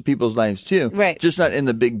happens to people's lives too. Right. Just not in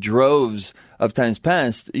the big droves of times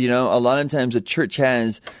past. A lot of times the church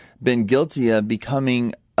has been guilty of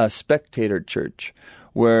becoming a spectator church,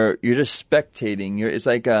 where you're just spectating.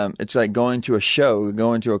 It's like going to a show,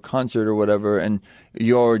 going to a concert or whatever, and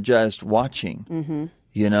you're just watching. Mm-hmm.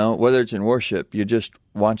 You know, whether it's in worship, you're just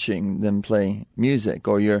watching them play music,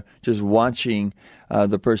 or you're just watching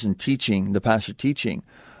the person teaching, the pastor teaching,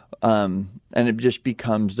 and it just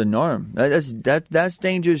becomes the norm. That's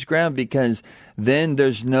dangerous ground, because then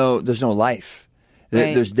there's no life.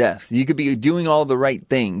 Right. There's death. You could be doing all the right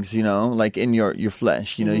things, you know, like in your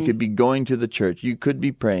flesh. You know, you could be going to the church. You could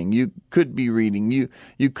be praying. You could be reading.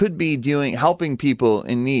 You could be helping people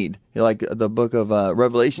in need, like the book of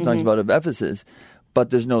Revelation talks about of Ephesus. But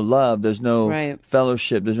there's no love, there's no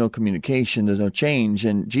fellowship, there's no communication, there's no change.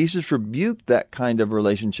 And Jesus rebuked that kind of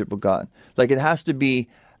relationship with God. Like, it has to be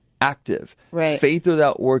active. Right. Faith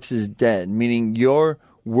without works is dead, meaning your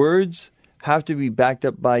words have to be backed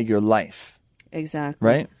up by your life. Exactly.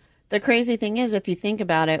 Right? The crazy thing is, if you think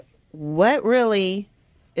about it, what really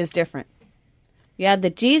is different? You had the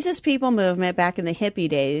Jesus People movement back in the hippie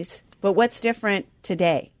days, but what's different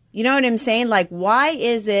today? You know what I'm saying? Like, why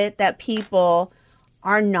is it that people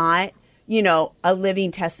are not, you know, a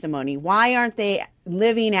living testimony? Why aren't they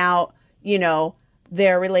living out, you know,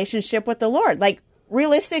 their relationship with the Lord? Like,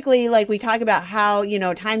 realistically, like, we talk about how, you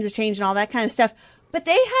know, times have changed and all that kind of stuff, but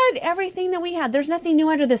they had everything that we had. There's nothing new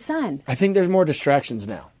under the sun. I think there's more distractions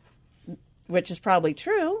now. Which is probably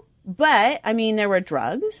true. But, I mean, there were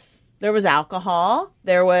drugs, there was alcohol,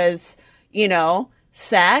 there was, you know,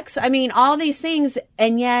 sex. I mean, all these things.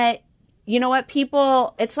 And yet, you know what,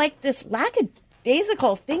 people, it's like this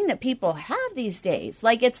lackadaisical thing that people have these days.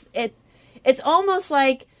 Like, it's almost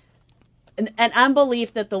like an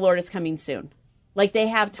unbelief that the Lord is coming soon. Like, they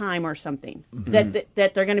have time or something, that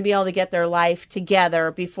they're going to be able to get their life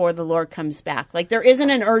together before the Lord comes back. Like, there isn't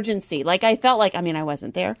an urgency. Like, I felt like, I mean, I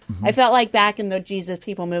wasn't there. I felt like back in the Jesus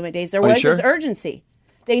People movement days, there was this urgency.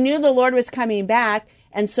 They knew the Lord was coming back.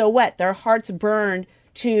 And so what? Their hearts burned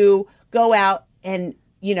to go out and,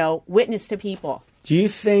 you know, witness to people. Do you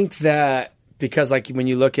think that because, like, when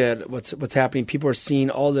you look at what's happening, people are seeing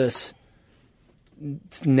all this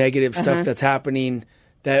negative stuff that's happening,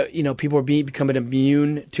 that, you know, people are becoming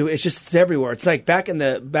immune to it? It's everywhere. It's like back in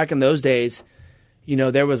those days, you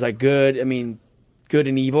know, there was like good and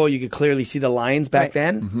evil. You could clearly see the lines back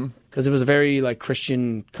then, because it was a very like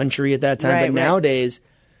Christian country at that time. But nowadays,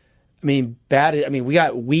 I mean, we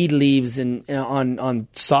got weed leaves on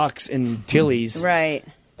socks and Tilly's, Right?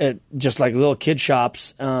 Just like little kid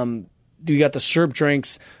shops. We got the syrup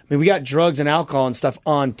drinks. I mean, we got drugs and alcohol and stuff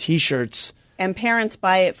on T-shirts. And parents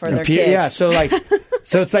buy it for their kids. Yeah, so like,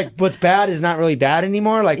 so it's like what's bad is not really bad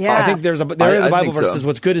anymore. Like, I think there is a Bible verse that says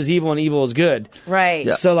what's good is evil and evil is good. Right.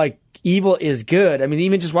 Yeah. So like, evil is good. I mean,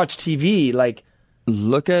 even just watch TV. Like,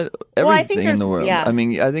 look at everything in the world. Yeah. I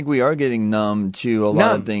mean, I think we are getting numb to a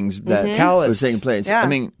lot of things that are taking place. Yeah. I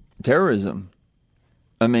mean, terrorism.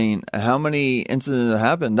 I mean, how many incidents have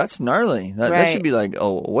happened? That's gnarly. That should be like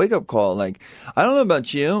a wake-up call. Like, I don't know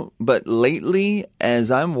about you, but lately,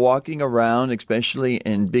 as I'm walking around, especially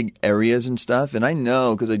in big areas and stuff, and I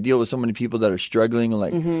know because I deal with so many people that are struggling,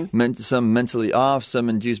 like some mentally off, some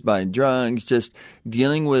induced by drugs, just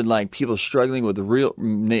dealing with like people struggling with real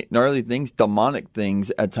gnarly things, demonic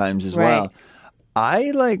things at times as well.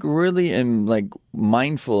 I like really am like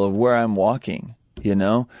mindful of where I'm walking, you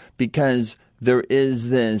know, because there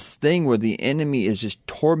is this thing where the enemy is just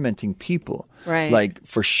tormenting people. Right. Like,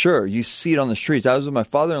 for sure. You see it on the streets. I was with my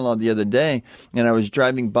father-in-law the other day, and I was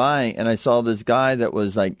driving by, and I saw this guy that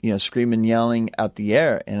was, like, you know, screaming, yelling out the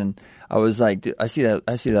air. And I was like, dude, I see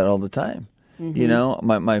that all the time. You know,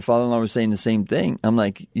 my father-in-law was saying the same thing. I'm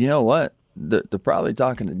like, you know what? They're probably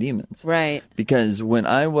talking to demons. Right. Because when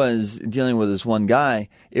I was dealing with this one guy,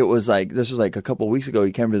 it was like, this was like a couple of weeks ago,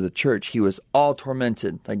 he came to the church. He was all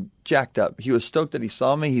tormented, like jacked up. He was stoked that he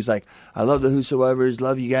saw me. He's like, I love the whosoevers,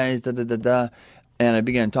 love you guys, da da da da. And I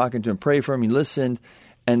began talking to him, pray for him. He listened.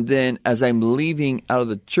 And then as I'm leaving out of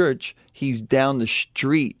the church, he's down the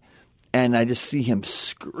street, and I just see him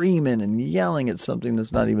screaming and yelling at something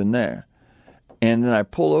that's not even there. And then I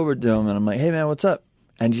pull over to him, and I'm like, hey, man, what's up?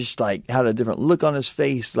 And just like had a different look on his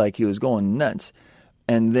face, like he was going nuts.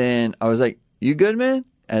 And then I was like, you good, man?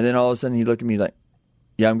 And then all of a sudden he looked at me like,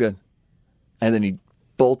 yeah, I'm good. And then he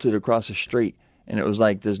bolted across the street. And it was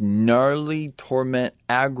like this gnarly torment,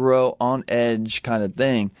 aggro, on edge kind of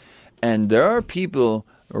thing. And there are people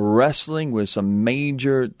wrestling with some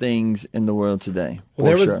major things in the world today.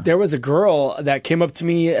 Well, there was a girl that came up to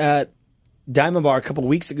me at Diamond Bar a couple of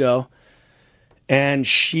weeks ago. And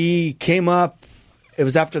she came up. It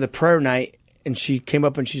was after the prayer night, and she came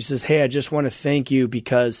up and she says, hey, I just want to thank you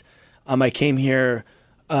because I came here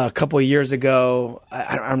a couple of years ago.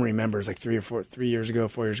 I don't remember. It was like 3 years ago,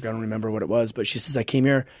 4 years ago. I don't remember what it was. But she says, I came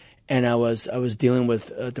here and I was dealing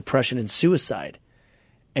with depression and suicide.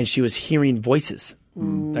 And she was hearing voices.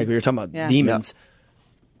 Like we were talking about demons. Yeah.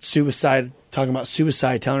 Suicide, talking about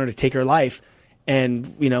suicide, telling her to take her life.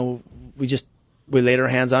 And, we laid our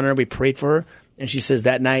hands on her. We prayed for her. And she says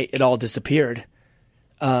that night it all disappeared.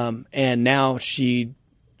 And now she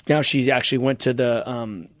actually went to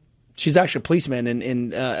the she's actually a policeman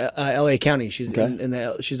in L.A. County. She's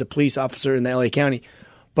she's a police officer in the L.A. County.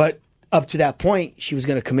 But up to that point, she was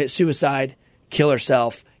going to commit suicide, kill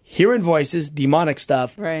herself, hearing voices, demonic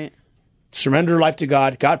stuff. Right. Surrendered her life to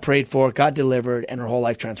God, got prayed for, got delivered, and her whole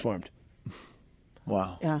life transformed.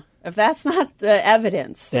 Wow. Yeah. If that's not the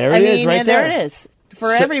evidence. There it is, right there. There it is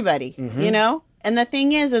for everybody, And the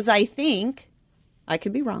thing is I think, I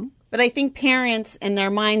could be wrong, but I think parents in their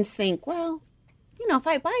minds think, well, if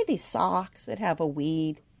I buy these socks that have a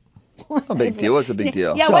weed. A big deal. What's a big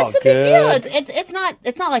deal? Yeah, what's the big deal?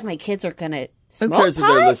 It's not like my kids are going to smoke Who cares if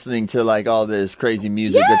pot? they're listening to like all this crazy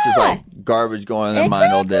music that's just like garbage going in their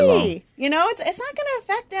mind all day long? It's not going to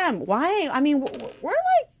affect them. Why? I mean, we're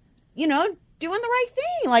like, doing the right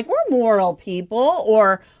thing. Like, we're moral people,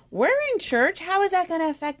 or we're in church. How is that going to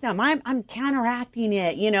affect them? I'm counteracting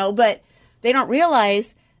it, but they don't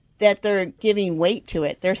realize that they're giving weight to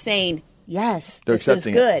it. They're saying, yes, this is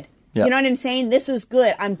good. Yep. You know what I'm saying? This is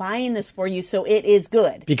good. I'm buying this for you, so it is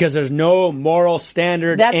good. Because there's no moral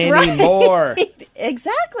standard anymore. Right.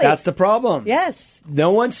 Exactly. That's the problem. Yes.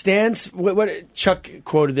 No one stands. What Chuck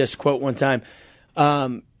quoted this quote one time.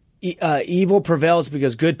 Evil prevails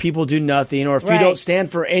because good people do nothing, or if you don't stand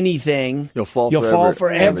for anything, you'll fall for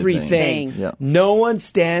everything. Yeah. No one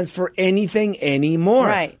stands for anything anymore.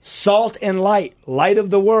 Right. Salt and light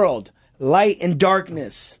of the world, light and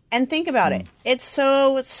darkness. And think about it. It's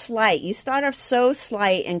so slight. You start off so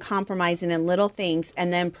slight and compromising in little things,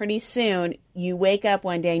 and then pretty soon you wake up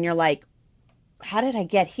one day and you're like, how did I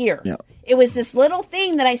get here? Yeah. It was this little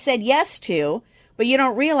thing that I said yes to, but you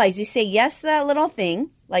don't realize you say yes to that little thing,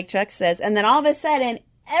 like Chuck says, and then all of a sudden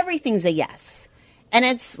everything's a yes. And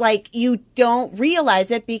it's like you don't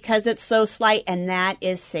realize it because it's so slight, and that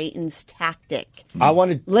is Satan's tactic.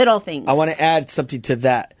 Little things. I want to add something to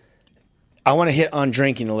that. I want to hit on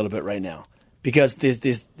drinking a little bit right now, because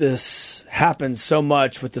this happens so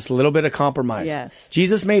much with this little bit of compromise. Yes.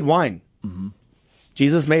 Jesus made wine. Mm-hmm.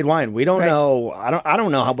 Jesus made wine. We don't know. I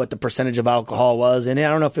don't know what the percentage of alcohol was in it. I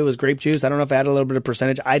don't know if it was grape juice. I don't know if it had a little bit of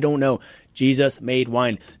percentage. I don't know. Jesus made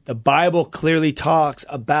wine. The Bible clearly talks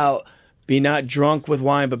about be not drunk with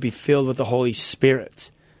wine, but be filled with the Holy Spirit.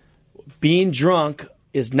 Being drunk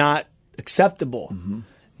is not acceptable. Mm-hmm.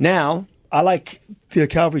 Now, I like the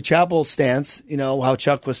Calvary Chapel stance, how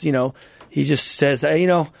Chuck was, he just says,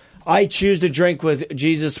 I choose to drink with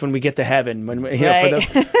Jesus when we get to heaven,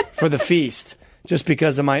 for the feast, just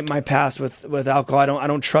because of my past with alcohol. I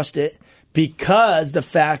don't trust it, because the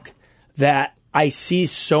fact that I see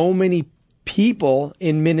so many people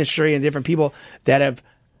in ministry and different people that have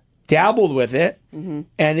dabbled with it, and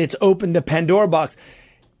it's opened the Pandora box.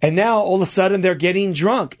 And now all of a sudden they're getting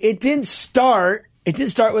drunk. It didn't start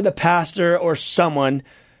with a pastor or someone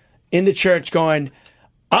in the church going,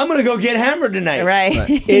 I'm going to go get hammered tonight.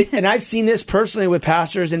 Right. And I've seen this personally with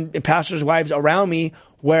pastors and pastors' wives around me,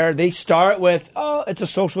 where they start with, oh, it's a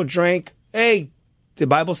social drink. Hey, the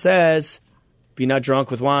Bible says, be not drunk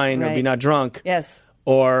with wine, or be not drunk. Yes.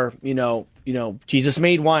 Or, Jesus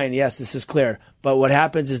made wine. Yes, this is clear. But what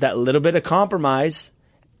happens is that little bit of compromise,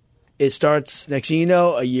 it starts, next thing you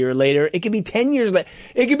know, a year later. It could be 10 years later.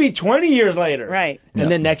 It could be 20 years later. Right. And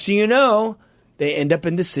then next thing you know, they end up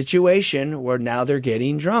in this situation where now they're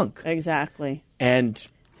getting drunk. Exactly. And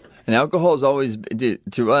alcohol is always,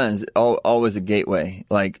 to us, always a gateway,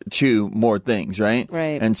 like to more things, right?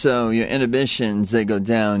 Right. And so your inhibitions, they go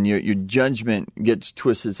down. Your judgment gets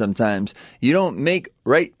twisted sometimes. You don't make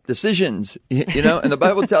right decisions, and the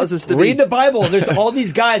Bible tells us to read the Bible. There's all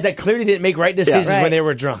these guys that clearly didn't make right decisions when they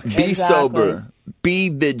were drunk. Be sober. Be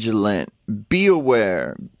vigilant. Be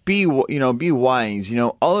aware. Be wise.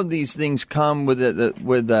 All of these things come with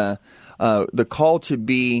the call to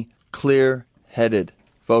be clear-headed.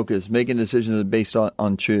 Focus, making decisions based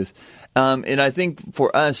on truth. And I think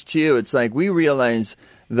for us, too, it's like we realize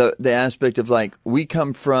the aspect of, like, we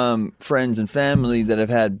come from friends and family that have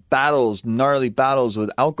had gnarly battles with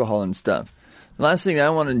alcohol and stuff. The last thing I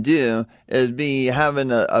want to do is be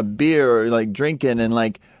having a beer or, like, drinking and,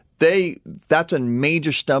 like, that's a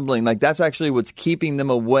major stumbling. Like, that's actually what's keeping them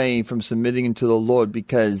away from submitting to the Lord,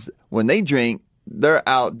 because when they drink, they're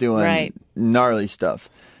out doing gnarly stuff.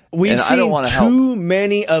 We've seen too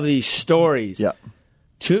many of these stories. Yeah.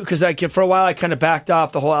 because like for a while I kind of backed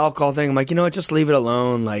off the whole alcohol thing. I'm like, you know what, just leave it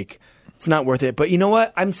alone. Like, it's not worth it. But you know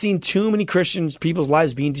what? I'm seeing too many Christians, people's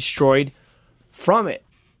lives being destroyed from it.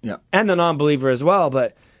 Yeah. And the non-believer as well.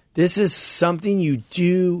 But this is something you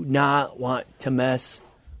do not want to mess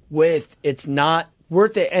with. It's not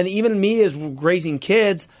worth it. And even me as raising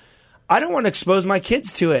kids, I don't want to expose my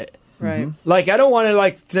kids to it. Right. Like, I don't want to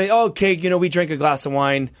like say, oh, okay, you know, we drink a glass of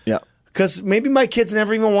wine. Yeah. Because maybe my kids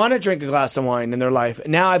never even want to drink a glass of wine in their life.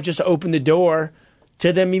 Now I've just opened the door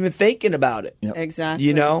to them even thinking about it. Yep. Exactly.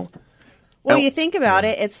 You know? Well, you think about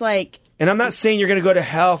it, it's like... And I'm not saying you're going to go to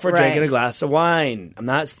hell for Right. drinking a glass of wine. I'm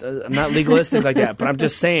not legalistic like that. But I'm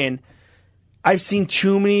just saying, I've seen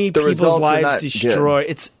too many people's results are lives not destroyed.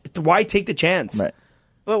 It's why take the chance? Right.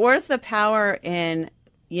 But where's the power in,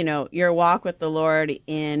 you know, your walk with the Lord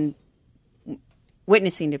in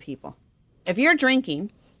witnessing to people? If you're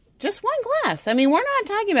drinking, just one glass. I mean, we're not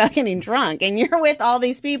talking about getting drunk, and you're with all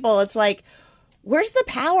these people. It's like, where's the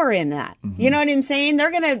power in that? You know what I'm saying?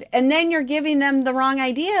 They're going to, and then you're giving them the wrong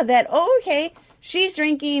idea that, oh, okay, she's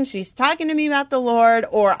drinking, she's talking to me about the Lord,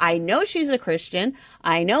 or I know she's a Christian,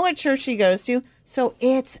 I know what church she goes to, so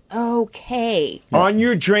it's okay. On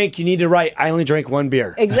your drink, you need to write, I only drank one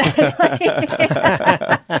beer. Exactly.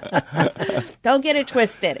 Don't get it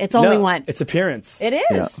twisted. It's only No, one. It's appearance. It is.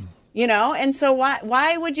 Yeah. You know, and so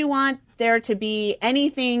why would you want there to be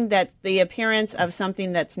anything that's the appearance of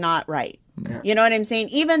something that's not right? Yeah. You know what I'm saying?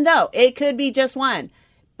 Even though it could be just one,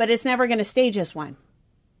 but it's never going to stay just one.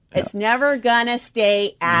 Yeah. It's never going to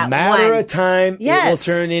stay at Matter one. of time, Yes. it will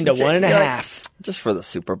turn into one and a half. Just for the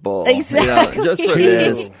Super Bowl. Exactly. You know, just for Two.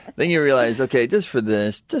 this. Then you realize, okay, just for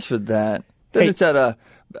this, just for that. Then Hey. it's at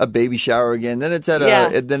a baby shower again. Then it's at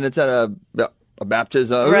Yeah. a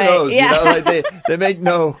baptism. Right. Who knows? Yeah. You know, like they make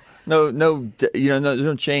no, you know, there's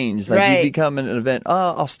no change. Like Right. you become an event.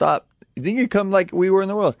 Oh, I'll stop. Then you come like we were in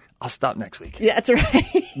the world. I'll stop next week. Yeah, that's right.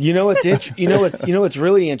 You know what's what's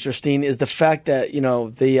really interesting is the fact that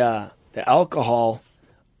the alcohol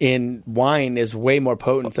in wine is way more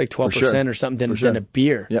potent. It's like 12% or something than a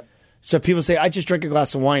beer. Yep. So if people say, I just drink a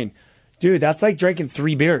glass of wine. Dude, that's like drinking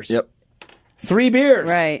 3 beers. Yep. 3 beers.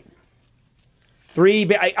 Right.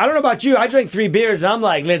 I don't know about you. I drank 3 beers and I'm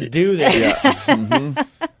like, let's do this. I'm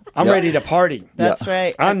Yeah. ready to party. That's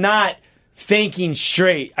right. I'm not thinking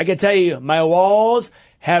straight. I can tell you, my walls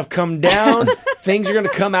have come down. Things are going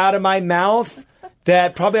to come out of my mouth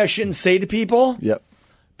that probably I shouldn't say to people. Yep.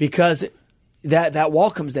 Because that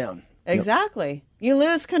wall comes down. Exactly. You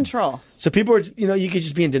lose control. So people are, you could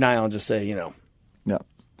just be in denial and just say, Yeah.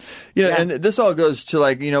 Yeah. And this all goes to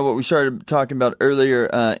what we started talking about earlier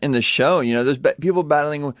in the show. There's people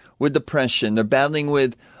battling with depression. They're battling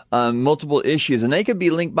with multiple issues, and they could be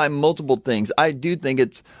linked by multiple things. I do think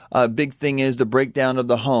it's a big thing is the breakdown of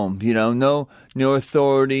the home. No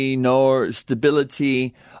authority, no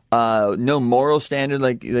stability, no moral standard,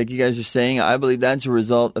 like you guys are saying. I believe that's a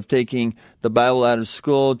result of taking the Bible out of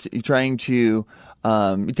school, trying to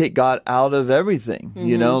take God out of everything.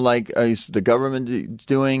 Like the government is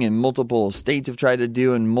doing, and multiple states have tried to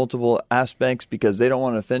do in multiple aspects because they don't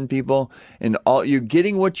want to offend people. And you're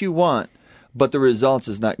getting what you want, but the results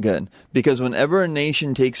is not good. Because whenever a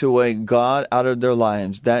nation takes away God out of their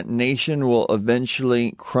lives, that nation will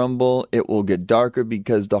eventually crumble. It will get darker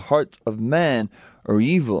because the hearts of man are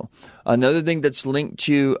evil. Another thing that's linked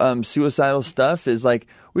to suicidal stuff is like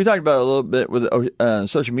we talked about a little bit with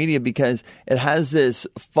social media, because it has this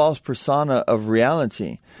false persona of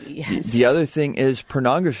reality. Yes. The other thing is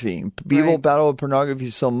pornography. People Right. battle with pornography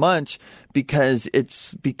so much because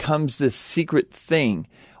it becomes this secret thing.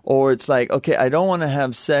 Or it's like, okay, I don't want to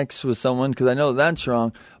have sex with someone because I know that's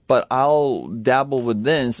wrong, but I'll dabble with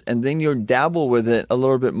this. And then you dabble with it a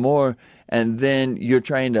little bit more, and then you're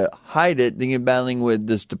trying to hide it. Then you're battling with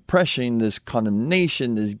this depression, this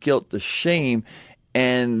condemnation, this guilt, this shame.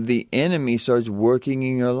 And the enemy starts working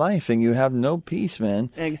in your life, and you have no peace, man.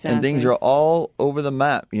 Exactly. And things are all over the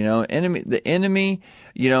map, The enemy,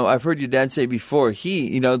 I've heard your dad say before,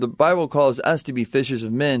 the Bible calls us to be fishers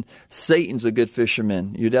of men. Satan's a good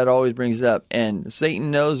fisherman. Your dad always brings it up. And Satan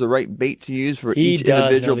knows the right bait to use for He each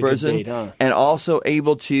does individual know the good person, bait, huh? and also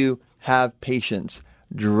able to have patience.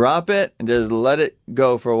 Drop it and just let it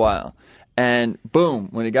go for a while. And boom,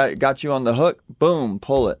 when it got you on the hook, boom,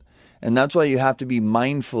 pull it. And that's why you have to be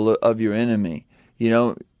mindful of your enemy.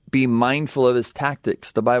 Be mindful of his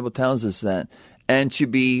tactics. The Bible tells us that. And to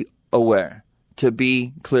be aware, to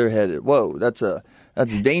be clear-headed. Whoa, that's a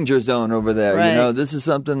That's a danger zone over there. Right. You know, this is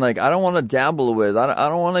something like I don't want to dabble with. I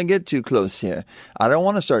don't want to get too close here. I don't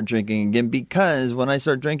want to start drinking again, because when I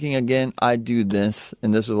start drinking again, I do this,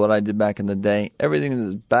 and this is what I did back in the day. Everything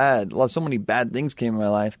is bad. So many bad things came in my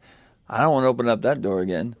life. I don't want to open up that door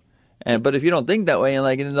again. But if you don't think that way and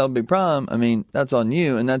like it's no big problem, I mean, that's on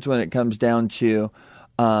you. And that's when it comes down to,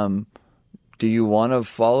 do you want to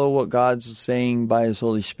follow what God's saying by His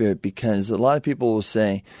Holy Spirit? Because a lot of people will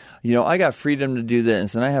say, you know, I got freedom to do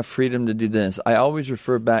this and I have freedom to do this. I always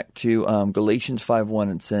refer back to Galatians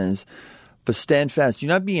 5:1. It says, but stand fast. Do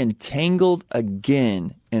not be entangled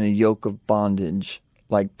again in a yoke of bondage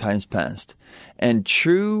like times past. And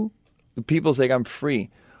true people say, I'm free.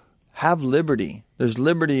 Have liberty. There's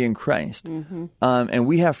liberty in Christ. Mm-hmm. And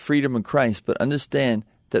we have freedom in Christ, but understand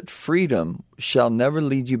that freedom shall never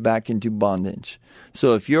lead you back into bondage.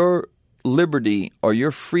 So if your liberty or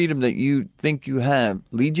your freedom that you think you have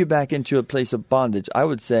lead you back into a place of bondage, I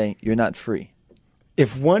would say you're not free.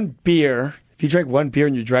 If you drink one beer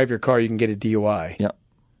and you drive your car, you can get a DUI. Yeah.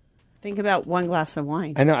 Think about one glass of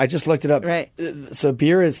wine. I know. I just looked it up. Right. So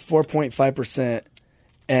beer is 4.5%.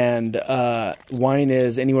 And wine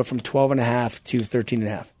is anywhere from 12.5 to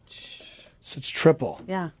 13.5. So it's triple.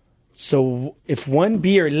 Yeah. So if one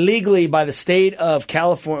beer legally by the state of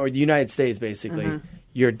California or the United States, basically,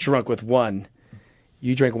 you're drunk with one.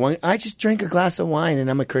 You drink one. I just drank a glass of wine and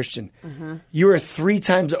I'm a Christian. You are 3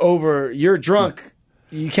 times over. You're drunk.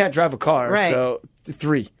 You can't drive a car. Right. So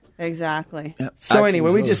 3. Exactly. Yeah. So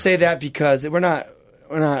anyway, we just say that because we're not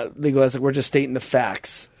legalistic. We're just stating the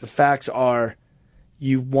facts. The facts are,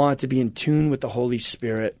 you want to be in tune with the Holy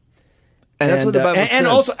Spirit. And that's what the Bible says. And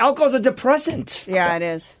also, alcohol is a depressant. Yeah, it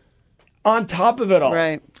is. On top of it all.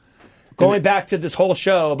 Right. Going back to this whole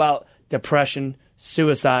show about depression,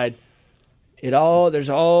 suicide, there's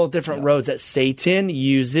all different roads that Satan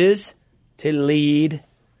uses to lead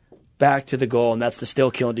back to the goal, and that's to steal,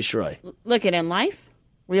 kill, and destroy. Look, in life,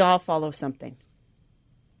 we all follow something.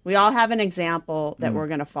 We all have an example that we're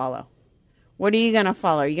going to follow. What are you going to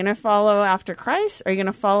follow? Are you going to follow after Christ? Or are you going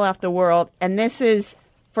to follow after the world? And this is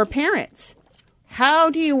for parents.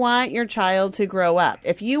 How do you want your child to grow up?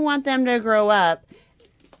 If you want them to grow up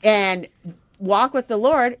and walk with the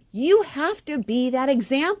Lord, you have to be that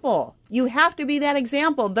example. You have to be that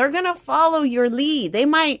example. They're going to follow your lead. They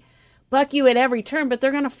might buck you at every turn, but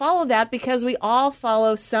they're going to follow that because we all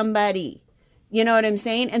follow somebody. You know what I'm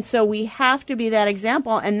saying? And so we have to be that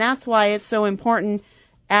example. And that's why it's so important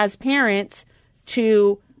as parents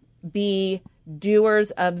to be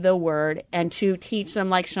doers of the word and to teach them,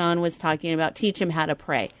 like Sean was talking about, teach them how to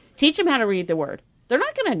pray. Teach them how to read the word. They're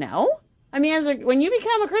not going to know. I mean, when you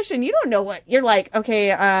become a Christian, you don't know what you're like.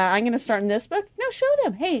 Okay, I'm going to start in this book. No, show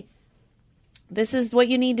them. Hey, this is what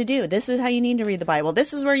you need to do. This is how you need to read the Bible.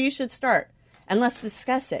 This is where you should start. And let's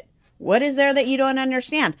discuss it. What is there that you don't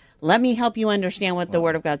understand? Let me help you understand what the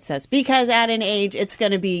Word of God says. Because at an age, it's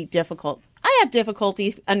going to be difficult. I have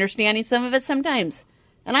difficulty understanding some of it sometimes.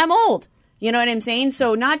 And I'm old. You know what I'm saying?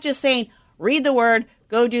 So not just saying, read the Word,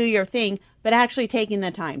 go do your thing, but actually taking the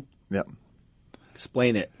time. Yep.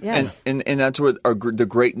 Explain it. Yes. And that's what the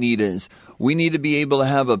great need is. We need to be able to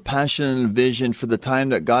have a passion and vision for the time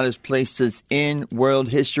that God has placed us in world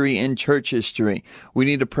history, in church history. We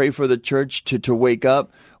need to pray for the church to wake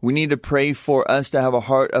up. We need to pray for us to have a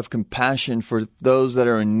heart of compassion for those that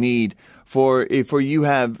are in need. For you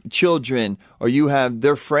have children or you have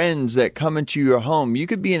their friends that come into your home, you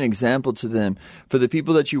could be an example to them. For the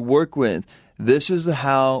people that you work with, this is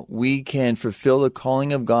how we can fulfill the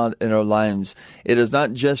calling of God in our lives. It is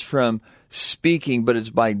not just from speaking, but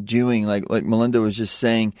it's by doing, like Melinda was just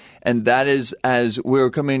saying. And that is, as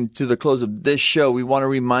we're coming to the close of this show, we want to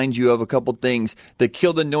remind you of a couple things. The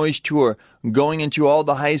Kill the Noise Tour, going into all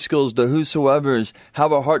the high schools, the whosoevers,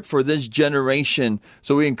 have a heart for this generation.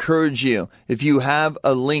 So we encourage you, if you have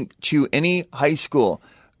a link to any high school,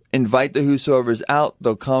 invite the whosoevers out.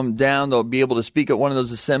 They'll come down. They'll be able to speak at one of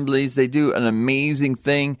those assemblies. They do an amazing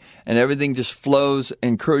thing, and everything just flows.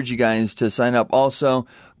 Encourage you guys to sign up. Also,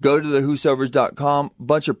 go to thewhosoevers.com. A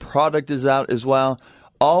bunch of product is out as well.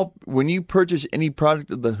 When you purchase any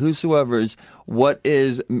product of the whosoevers, what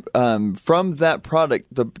is from that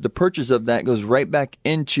product, the purchase of that goes right back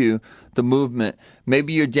into the movement.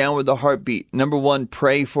 Maybe you're down with the heartbeat. Number one,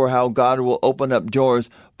 pray for how God will open up doors,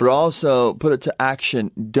 but also put it to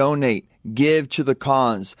action. Donate. Give to the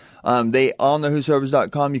cause. They on the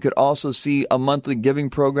whosoevers.com, you could also see a monthly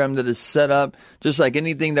giving program that is set up just like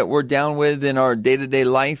anything that we're down with in our day-to-day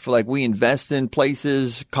life. Like we invest in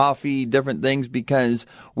places, coffee, different things because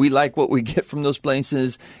we like what we get from those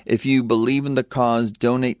places. If you believe in the cause,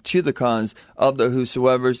 donate to the cause of the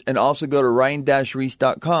whosoevers, and also go to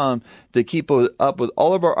ryan-reese.com to keep up with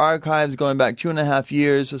all of our archives going back 2.5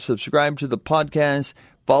 years. Subscribe to the podcast.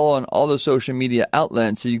 Follow on all the social media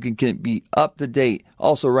outlets so you can be up to date.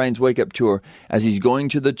 Also, Ryan's Wake Up Tour, as he's going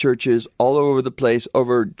to the churches all over the place.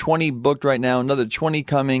 Over 20 booked right now, another 20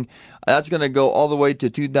 coming. That's going to go all the way to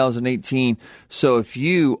 2018. So if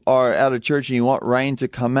you are at a church and you want Ryan to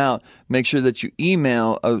come out, make sure that you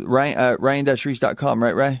email ryan-reese.com,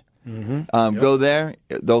 right, Ryan? Mm-hmm. Go there.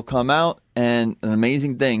 They'll come out, and an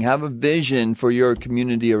amazing thing. Have a vision for your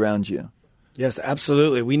community around you. Yes,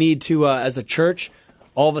 absolutely. We need to, as a church,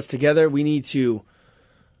 all of us together, we need to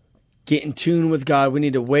get in tune with God. We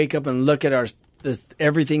need to wake up and look at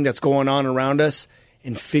everything that's going on around us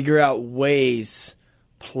and figure out ways,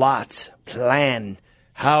 plan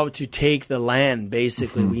how to take the land,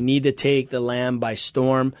 basically. Mm-hmm. We need to take the land by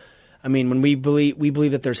storm. I mean, when we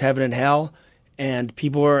believe that there's heaven and hell, and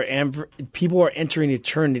people are entering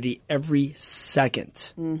eternity every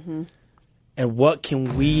second. Mm-hmm. And what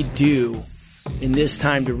can we do in this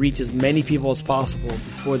time to reach as many people as possible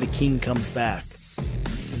before the King comes back?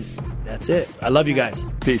 That's it. I love you guys.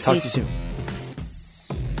 Peace. Talk to you soon.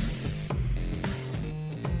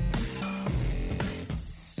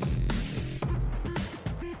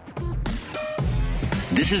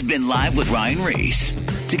 This has been Live with Ryan Reese.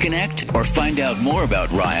 To connect or find out more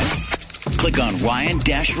about Ryan, click on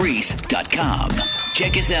ryan-reese.com.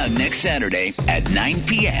 Check us out next Saturday at 9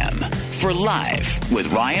 p.m. for Live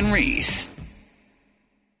with Ryan Reese.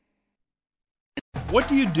 What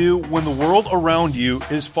do you do when the world around you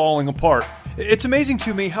is falling apart? It's amazing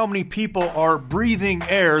to me how many people are breathing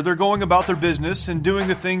air. They're going about their business and doing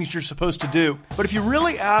the things you're supposed to do. But if you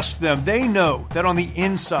really ask them, they know that on the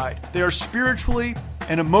inside, they are spiritually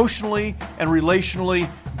and emotionally and relationally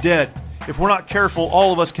dead. If we're not careful,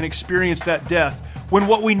 all of us can experience that death. When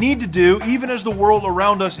what we need to do, even as the world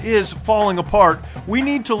around us is falling apart, we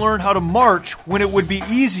need to learn how to march when it would be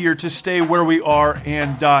easier to stay where we are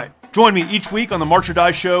and die. Join me each week on the March or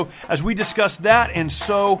Die Show as we discuss that and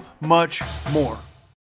so much more.